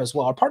program as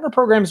well. Our partner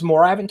program is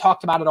more, I haven't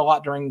talked about it a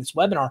lot during this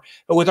webinar,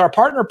 but with our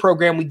partner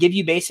program, we give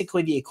you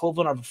basically the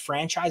equivalent of a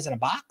franchise in a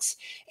box,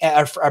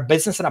 a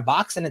business in a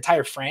box, an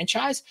entire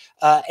franchise,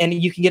 and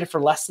you can get it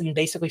for less than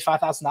basically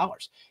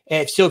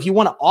 $5,000. So if you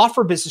want to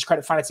offer business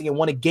credit financing and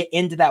want to get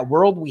into that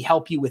world, we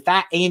help you with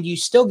that. And you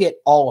still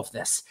get all of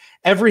this.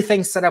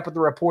 Everything's set up with the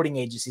reporting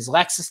agencies,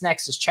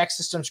 LexisNexis,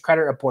 ChexSystems,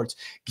 credit reports,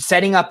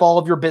 setting up all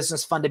of your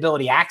business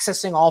fundability,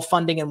 accessing all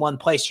funding in one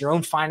place, your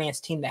own finance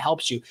team that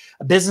helps you,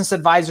 business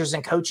advisors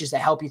and coaches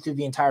that help you through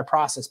the entire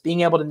process, being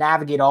able to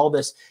navigate all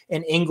this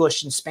in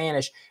English and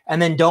Spanish.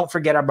 And then don't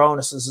forget our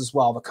bonuses as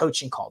well, the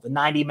coaching call, the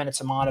 90 minutes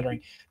of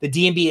monitoring, the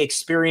D&B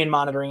Experian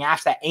monitoring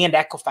after that, and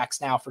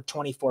Equifax now for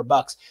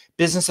 $24,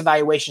 business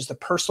evaluations, the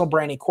personal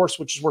branding course,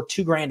 which is worth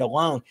 $2,000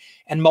 alone,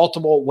 and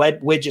multiple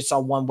web widgets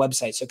on one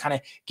website. So it kind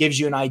of gives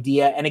you an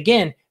idea. And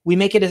again, we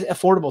make it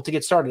affordable to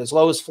get started, as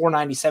low as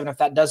 $497. If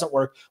that doesn't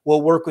work,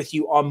 we'll work with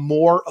you on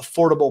more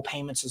affordable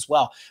payments as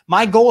well.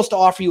 My goal is to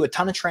offer you a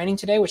ton of training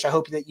today, which I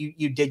hope that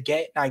you did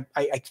get. And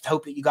I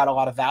hope that you got a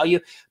lot of value.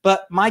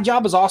 But my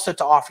job is also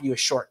to offer you a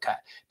shortcut,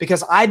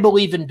 because I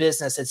believe in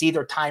business, it's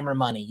either time or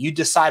money. You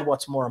decide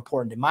what's more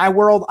important. In my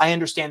world, I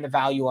understand the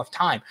value of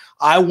time.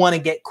 I want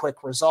to get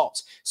quick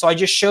results. So I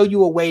just showed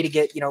you a way to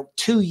get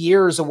 2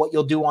 years of what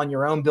you'll do on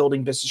your own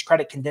building business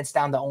credit condensed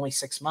down to only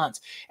 6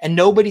 months. And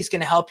nobody's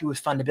going to help you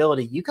with fundability.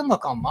 You can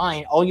look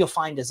online. All you'll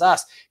find is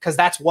us, because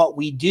that's what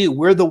we do.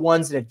 We're the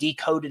ones that have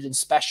decoded and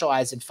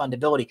specialized in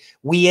fundability.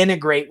 We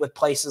integrate with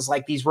places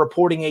like these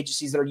reporting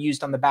agencies that are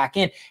used on the back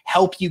end,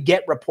 help you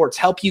get reports,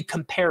 help you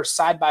compare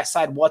side by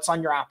side what's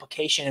on your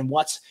application and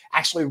what's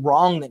actually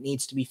wrong that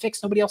needs to be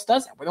fixed. Nobody else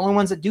does that. We're the only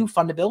ones that do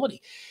fundability.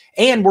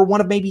 And we're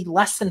one of maybe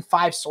less than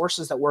 5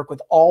 sources that work with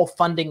all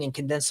funding and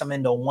condense them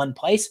into one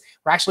place.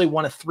 We're actually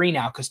one of 3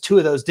 now, because 2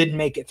 of those didn't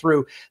make it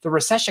through the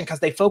recession because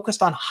they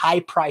focused on high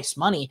price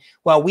money,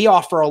 while we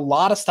offer a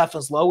lot of stuff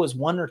as low as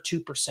 1 or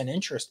 2%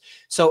 interest.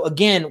 So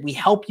again, we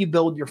help you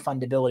build your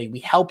fundability.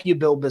 We help you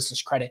build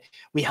business credit.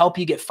 We help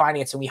you get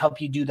finance, and we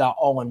help you do that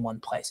all in one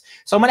place.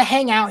 So I'm going to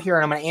hang out here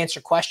and I'm going to answer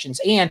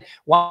questions. And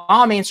while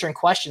I'm answering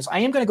questions, I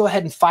am going to go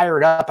ahead and fire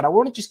it up. And I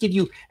want to just give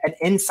you an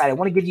insight. I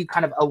want to give you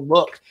kind of a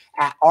look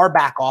at our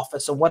back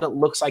office and what it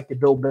looks like to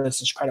build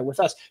business credit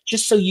with us,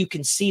 just so you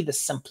can see the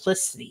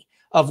simplicity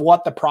of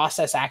what the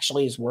process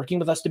actually is working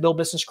with us to build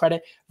business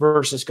credit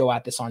versus go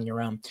at this on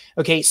your own.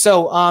 Okay,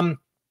 so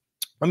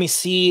let me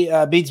see.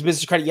 Beads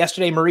business credit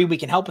yesterday. Marie, we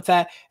can help with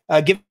that.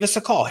 Give us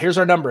a call. Here's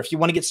our number. If you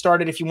want to get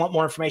started, if you want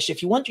more information,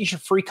 if you want your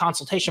free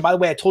consultation, by the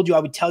way, I told you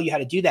I would tell you how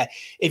to do that.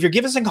 If you're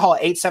giving us a call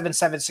at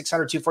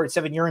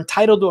 877-600-247, you're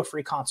entitled to a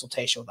free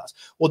consultation with us.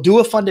 We'll do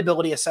a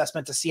fundability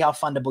assessment to see how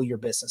fundable your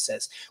business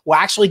is. We'll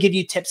actually give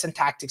you tips and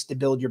tactics to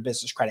build your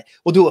business credit.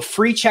 We'll do a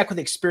free check with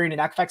Experian and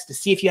Equifax to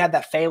see if you had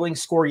that failing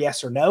score,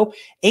 yes or no.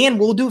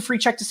 And we'll do a free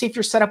check to see if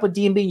you're set up with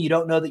D&B and you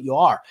don't know that you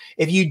are.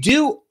 If you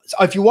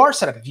are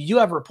set up, if you do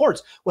have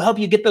reports, we'll help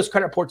you get those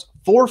credit reports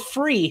for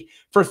free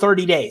for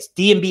 30 days,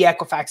 D&B,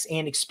 Equifax,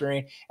 and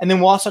Experian. And then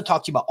we'll also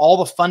talk to you about all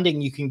the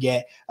funding you can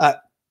get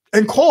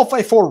and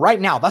qualify for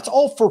right now. That's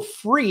all for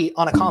free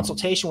on a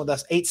consultation with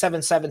us,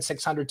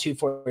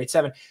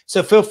 877-600-2487.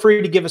 So feel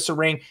free to give us a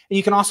ring. And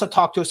you can also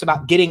talk to us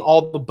about getting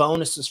all the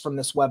bonuses from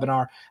this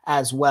webinar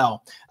as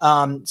well.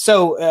 All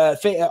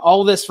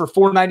of this for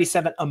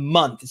 $497 a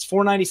month. It's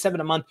 $497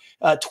 a month,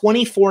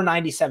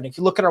 $24.97. If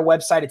you look at our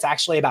website, it's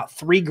actually about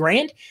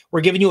 $3,000.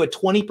 We're giving you a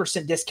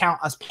 20% discount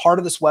as part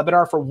of this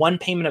webinar for one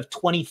payment of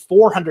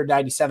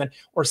 $2,497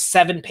 or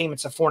 7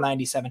 payments of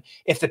 $497.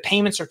 If the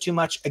payments are too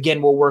much,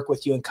 again, we'll work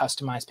with you and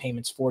customized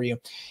payments for you.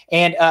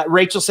 And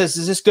Rachel says,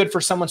 is this good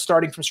for someone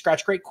starting from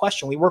scratch? Great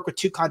question. We work with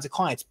two kinds of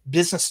clients,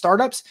 business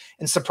startups,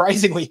 and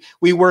surprisingly,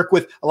 we work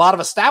with a lot of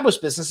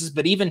established businesses,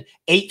 but even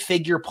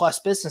 8-figure plus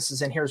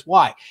businesses. And here's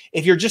why.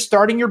 If you're just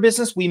starting your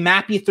business, we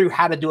map you through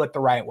how to do it the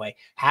right way,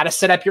 how to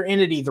set up your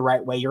entity the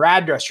right way, your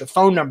address, your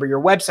phone number,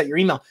 your website, your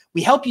email.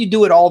 We help you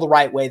do it all the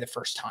right way the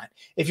first time.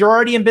 If you're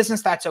already in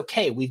business, that's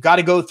okay. We've got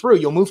to go through.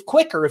 You'll move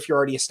quicker if you're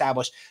already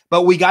established,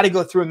 but we got to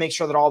go through and make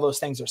sure that all those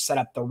things are set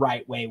up the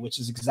right way, which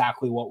is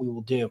exactly what we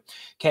will do.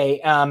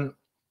 Okay.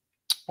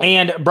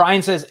 And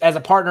Brian says, as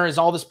a partner, is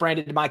all this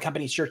branded to my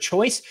company? It's your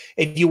choice.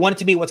 If you want it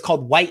to be what's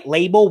called white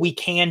label, we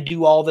can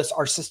do all this.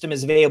 Our system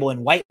is available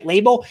in white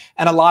label.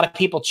 And a lot of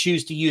people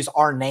choose to use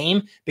our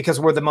name because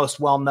we're the most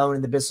well-known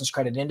in the business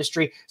credit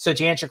industry. So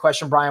to answer your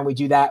question, Brian, we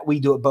do that. We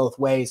do it both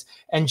ways.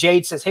 And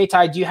Jade says, hey,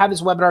 Ty, do you have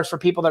these webinars for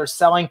people that are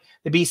selling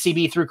the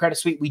BCB through Credit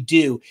Suite? We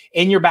do.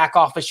 In your back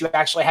office, you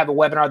actually have a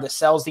webinar that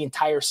sells the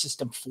entire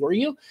system for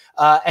you.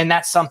 And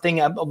that's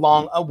something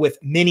along with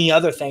many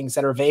other things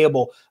that are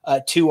available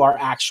to our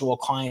actual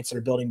clients that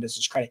are building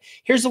business credit.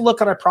 Here's a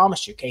look at I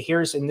promised you. Okay,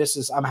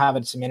 I'm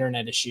having some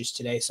internet issues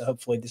today, so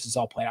hopefully this is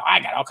all played out. I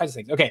got all kinds of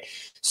things. Okay,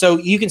 so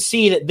you can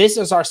see that this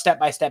is our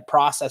step-by-step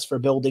process for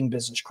building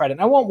business credit.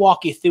 And I won't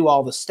walk you through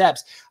all the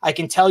steps. I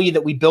can tell you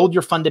that we build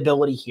your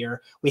fundability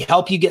here. We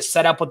help you get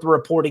set up with the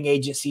reporting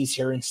agencies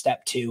here in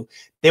step 2.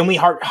 Then we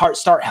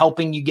start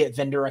helping you get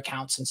vendor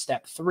accounts in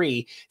step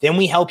 3. Then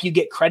we help you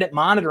get credit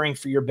monitoring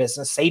for your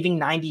business, saving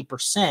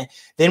 90%.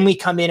 Then we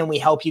come in and we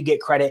help you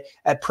get credit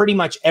at pretty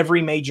much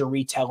every major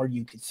retailer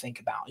you could think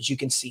about, as you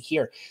can see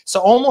here. So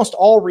almost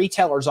all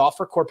retailers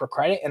offer corporate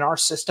credit. In our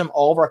system,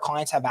 all of our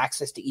clients have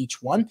access to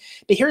each one.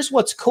 But here's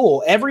what's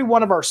cool. Every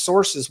one of our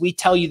sources, we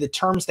tell you the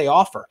terms they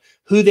offer,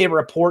 who they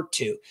report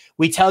to.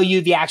 We tell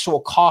you the actual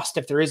cost,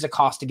 if there is a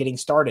cost to getting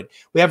started.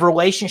 We have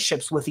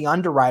relationships with the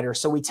underwriter.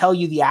 So we tell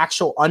you the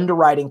actual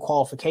underwriting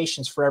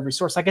qualifications for every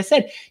source. Like I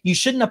said, you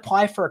shouldn't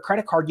apply for a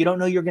credit card you don't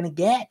know you're going to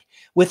get.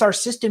 With our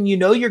system, you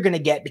know you're going to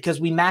get because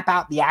we map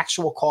out the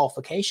actual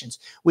qualifications.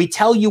 We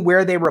tell you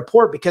where they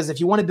report because if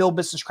you want to build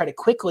business credit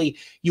quickly,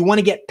 you want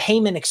to get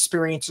payment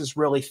experiences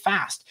really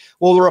fast.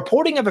 Well, the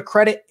reporting of a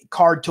credit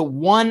card to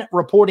one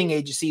reporting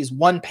agency is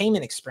one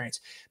payment experience,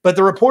 but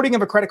the reporting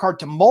of a credit card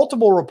to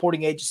multiple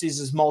reporting agencies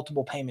is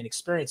multiple payment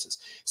experiences.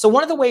 So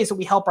one of the ways that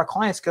we help our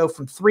clients go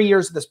from 3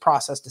 years of this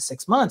process to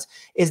 6 months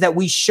is that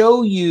we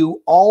show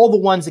you all the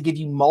ones that give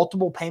you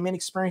multiple payment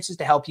experiences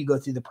to help you go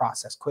through the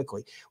process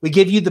quickly. We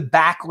give you the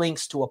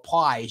backlinks to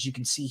apply, as you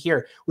can see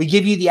here. We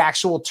give you the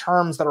actual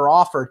terms that are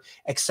offered,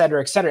 et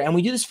cetera, et cetera. And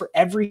we do this for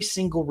every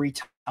single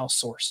retail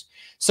source.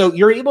 So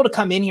you're able to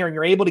come in here and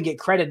you're able to get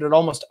credit at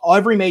almost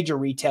every major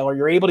retailer.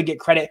 You're able to get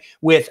credit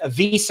with a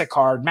Visa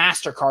card,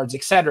 MasterCards,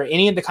 et cetera,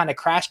 any of the kind of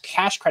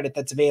cash credit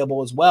that's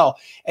available as well.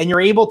 And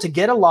you're able to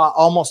get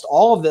almost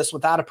all of this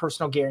without a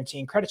personal guarantee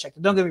and credit check.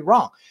 Don't get me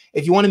wrong.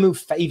 If you want to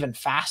move even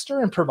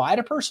faster and provide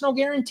a personal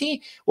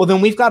guarantee, well,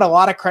 then we've got a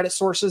lot of credit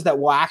sources that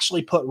we'll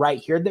actually put right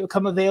here that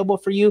become available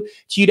for you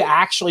to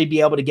actually be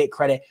able to get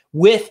credit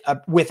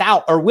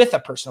without or with a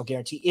personal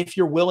guarantee if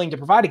you're willing to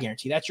provide a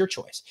guarantee. That's your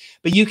choice.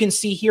 But you can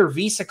see here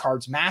Visa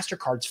cards,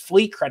 MasterCards,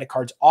 fleet credit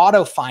cards,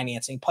 auto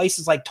financing,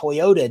 places like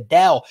Toyota,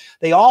 Dell,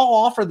 they all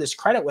offer this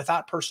credit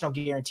without personal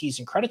guarantees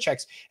and credit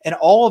checks. And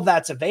all of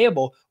that's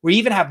available. We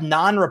even have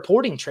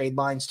non-reporting trade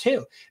lines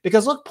too.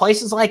 Because look,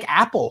 places like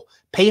Apple,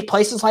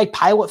 places like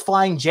Pilot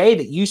Flying J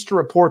that used to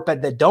report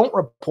but that don't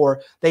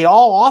report, they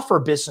all offer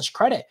business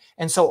credit.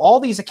 And so all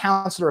these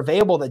accounts that are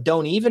available that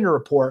don't even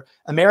report,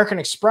 American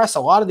Express,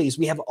 a lot of these,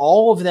 we have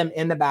all of them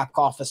in the back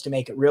office to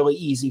make it really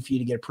easy for you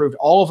to get approved.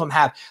 All of them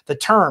have the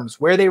terms,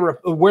 where they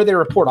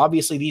report.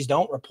 Obviously, these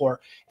don't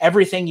report.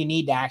 Everything you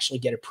need to actually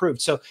get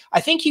approved. So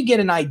I think you get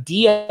an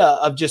idea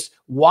of just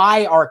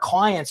why our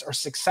clients are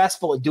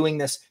successful at doing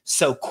this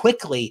so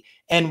quickly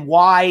and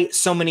why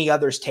so many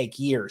others take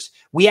years.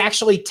 We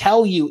actually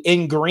tell you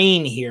in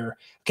green here,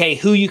 okay,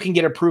 who you can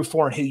get approved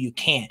for and who you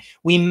can't.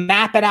 We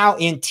map it out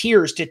in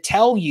tiers to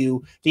tell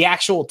you the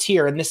actual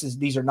tier, and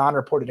these are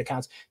non-reported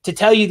accounts, to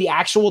tell you the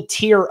actual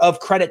tier of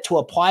credit to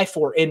apply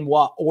for in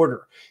what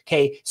order.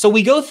 Okay, so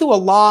we go through a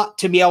lot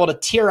to be able to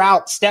tier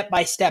out step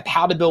by step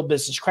how to build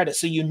business credit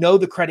so you know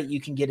the credit you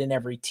can get in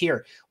every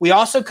tier. We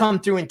also come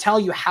through and tell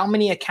you how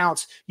many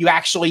accounts you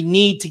actually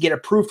need to get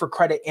approved for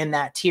credit in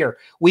that tier.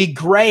 We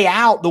gray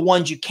out the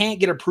ones you can't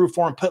get approved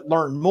for and put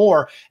learn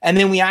more, and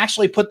then we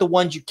actually put the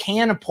ones you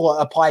can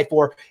apply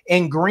for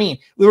in green.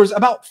 There's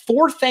about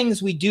 4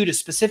 things we do to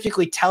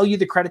specifically tell you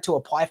the credit to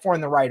apply for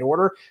in the right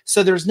order,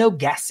 so there's no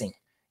guessing.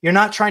 You're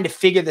not trying to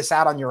figure this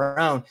out on your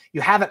own.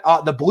 You have it,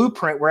 the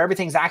blueprint where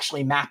everything's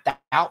actually mapped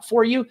out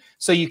for you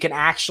so you can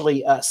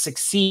actually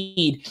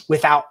succeed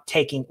without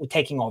taking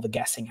all the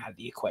guessing out of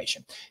the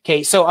equation.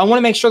 Okay, so I want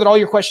to make sure that all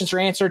your questions are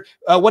answered.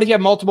 What if you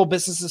have multiple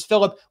businesses,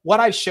 Philip? What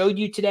I showed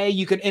you today,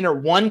 you can enter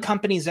one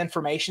company's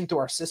information through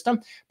our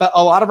system, but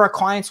a lot of our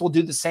clients will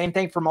do the same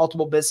thing for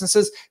multiple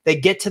businesses. They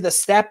get to the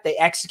step, they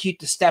execute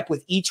the step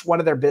with each one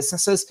of their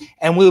businesses,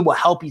 and we will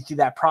help you through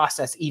that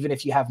process, even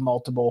if you have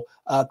multiple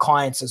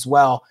clients as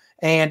well.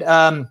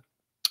 And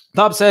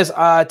Bob says,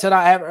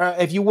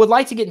 if you would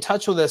like to get in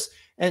touch with us,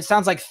 and it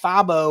sounds like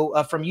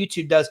Fabo from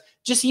YouTube does,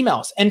 just email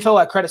us,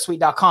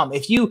 info@creditsuite.com.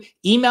 If you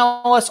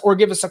email us or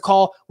give us a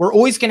call, we're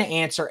always going to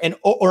answer.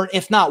 Or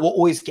if not, we'll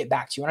always get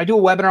back to you. When I do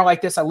a webinar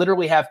like this, I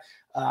literally have,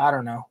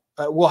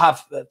 we'll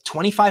have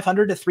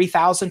 2,500 to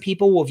 3,000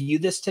 people will view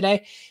this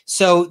today.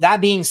 So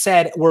that being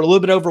said, we're a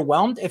little bit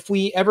overwhelmed. If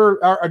we ever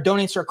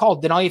don't answer a call,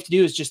 then all you have to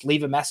do is just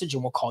leave a message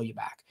and we'll call you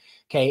back.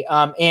 Okay.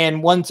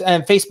 And one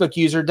Facebook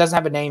user doesn't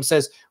have a name,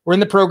 says, we're in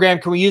the program.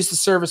 Can we use the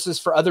services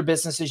for other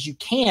businesses? You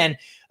can.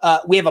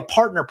 We have a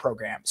partner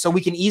program, so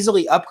we can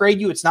easily upgrade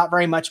you. It's not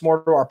very much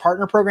more to our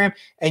partner program,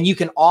 and you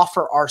can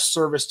offer our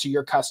service to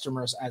your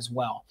customers as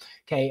well.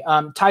 Okay.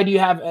 Ty, do you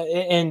have,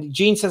 and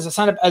Gene says, I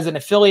signed up as an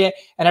affiliate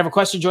and have a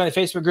request to join the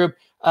Facebook group.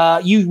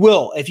 You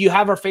will. If you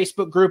have our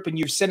Facebook group and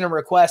you send a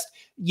request,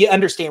 you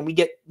understand we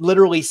get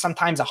literally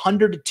sometimes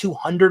 100 to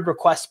 200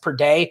 requests per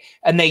day,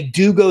 and they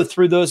do go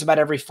through those about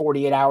every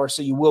 48 hours.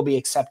 So you will be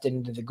accepted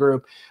into the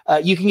group.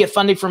 You can get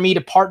funding from me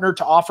to partner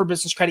to offer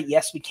business credit.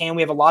 Yes, we can.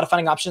 We have a lot of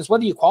funding options.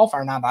 Whether you qualify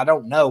or not, I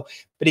don't know.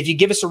 But if you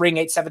give us a ring,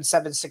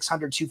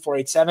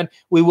 877-600-2487,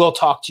 we will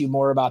talk to you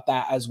more about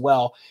that as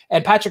well.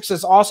 And Patrick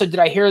says, also, did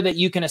I hear that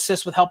you can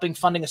assist with helping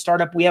funding a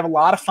startup? We have a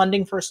lot of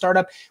funding for a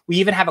startup. We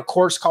even have a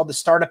course called the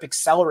Startup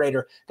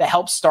Accelerator that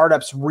helps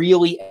startups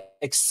really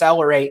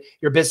accelerate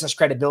your business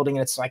credit building.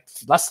 And it's like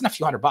less than a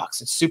few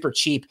 $100. It's super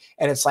cheap.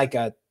 And it's like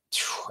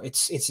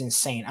it's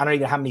insane. I don't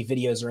even know how many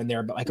videos are in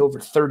there, but like over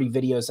 30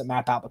 videos that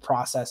map out the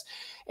process.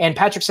 And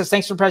Patrick says,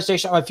 thanks for the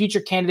presentation. I'm a future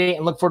candidate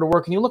and look forward to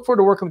working. You look forward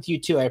to working with you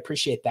too. I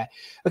appreciate that.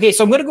 Okay,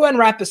 so I'm going to go ahead and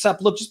wrap this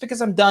up. Look, just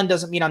because I'm done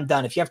doesn't mean I'm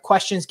done. If you have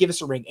questions, give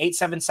us a ring,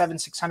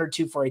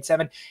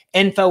 877-600-2487,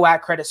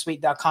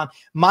 info@creditsuite.com.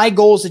 My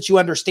goal is that you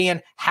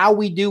understand how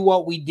we do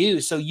what we do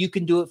so you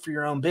can do it for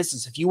your own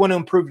business. If you want to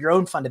improve your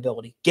own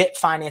fundability, get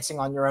financing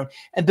on your own,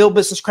 and build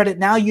business credit,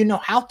 now you know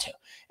how to.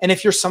 And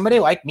if you're somebody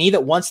like me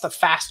that wants the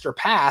faster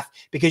path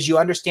because you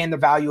understand the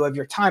value of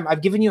your time,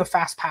 I've given you a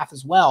fast path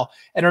as well.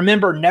 And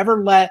remember,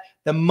 never let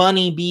the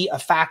money be a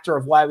factor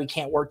of why we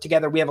can't work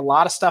together. We have a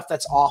lot of stuff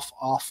that's off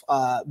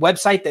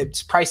website,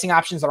 that's pricing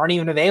options that aren't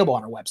even available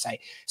on our website.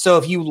 So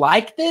if you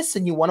like this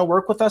and you want to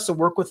work with us or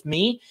work with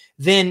me,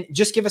 then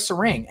just give us a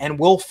ring and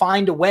we'll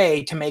find a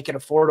way to make it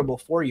affordable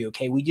for you.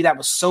 Okay. We do that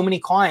with so many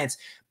clients,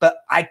 but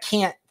I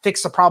can't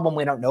fix a problem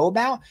we don't know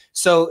about.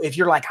 So if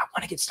you're like, I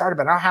want to get started,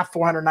 but I don't have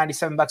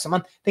 $497 a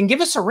month, then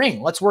give us a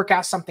ring. Let's work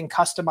out something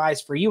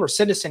customized for you, or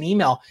send us an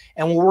email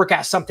and we'll work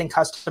out something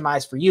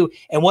customized for you.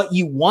 And what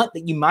you want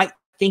that you might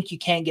think you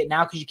can't get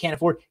now because you can't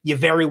afford, you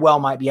very well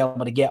might be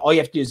able to get. All you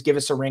have to do is give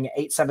us a ring at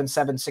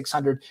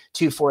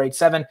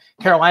 877-600-2487.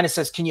 Carolina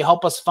says, can you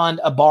help us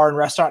fund a bar and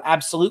restaurant?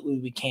 Absolutely,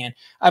 we can.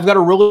 I've got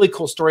a really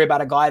cool story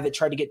about a guy that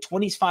tried to get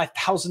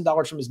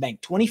 $25,000 from his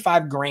bank,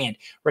 25 grand,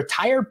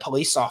 retired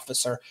police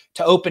officer,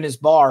 to open his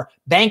bar.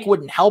 Bank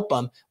wouldn't help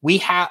him. We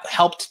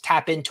helped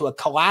tap into a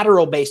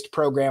collateral-based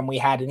program we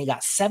had, and he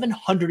got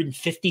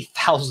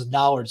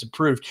 $750,000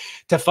 approved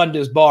to fund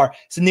his bar.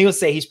 So needless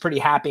to say, he's pretty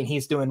happy and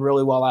he's doing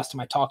really well last time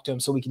I talked to him,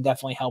 so we can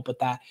definitely help with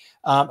that.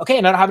 Okay,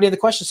 and I don't have any other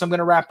questions, so I'm going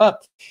to wrap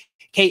up.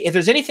 Okay, if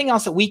there's anything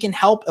else that we can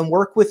help and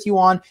work with you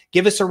on,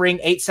 give us a ring,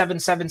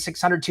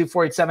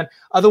 877-600-2487.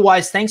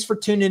 Otherwise, thanks for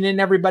tuning in,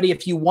 everybody.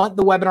 If you want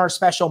the webinar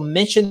special,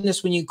 mention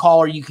this when you call,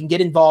 or you can get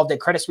involved at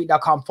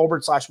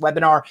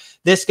creditsuite.com/webinar.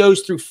 This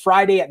goes through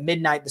Friday at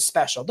midnight, the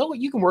special. Though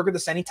you can work with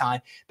us anytime,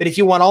 but if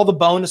you want all the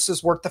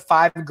bonuses worth the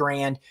 $5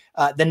 grand,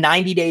 the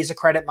 90 days of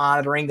credit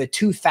monitoring, the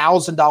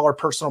 $2,000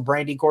 personal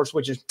branding course,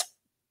 which is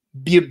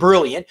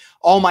brilliant.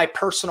 All my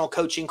personal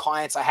coaching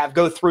clients I have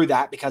go through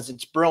that because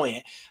it's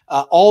brilliant.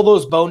 All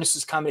those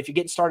bonuses come. If you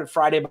get started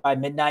Friday by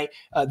midnight,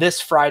 this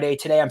Friday,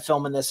 today I'm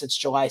filming this, it's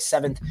July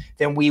 7th,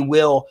 then we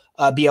will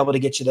be able to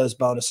get you those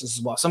bonuses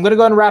as well. So I'm going to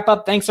go ahead and wrap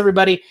up. Thanks,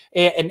 everybody.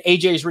 And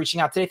AJ is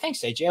reaching out today. Thanks,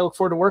 AJ. I look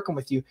forward to working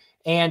with you.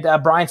 And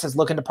Brian says,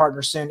 looking to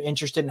partner soon,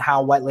 interested in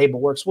how white label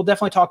works. We'll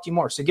definitely talk to you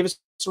more. So give us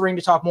a ring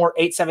to talk more,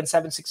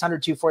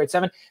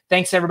 877-600-2487.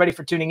 Thanks, everybody,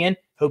 for tuning in.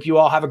 Hope you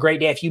all have a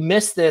great day. If you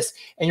missed this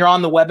and you're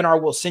on the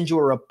webinar, we'll send you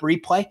a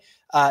replay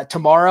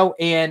tomorrow,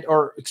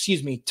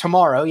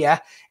 yeah.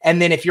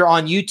 And then if you're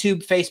on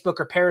YouTube, Facebook,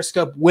 or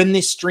Periscope, when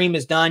this stream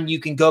is done, you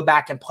can go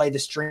back and play the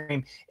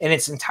stream in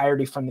its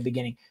entirety from the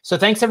beginning. So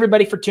thanks,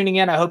 everybody, for tuning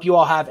in. I hope you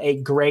all have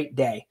a great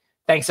day.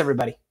 Thanks,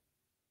 everybody.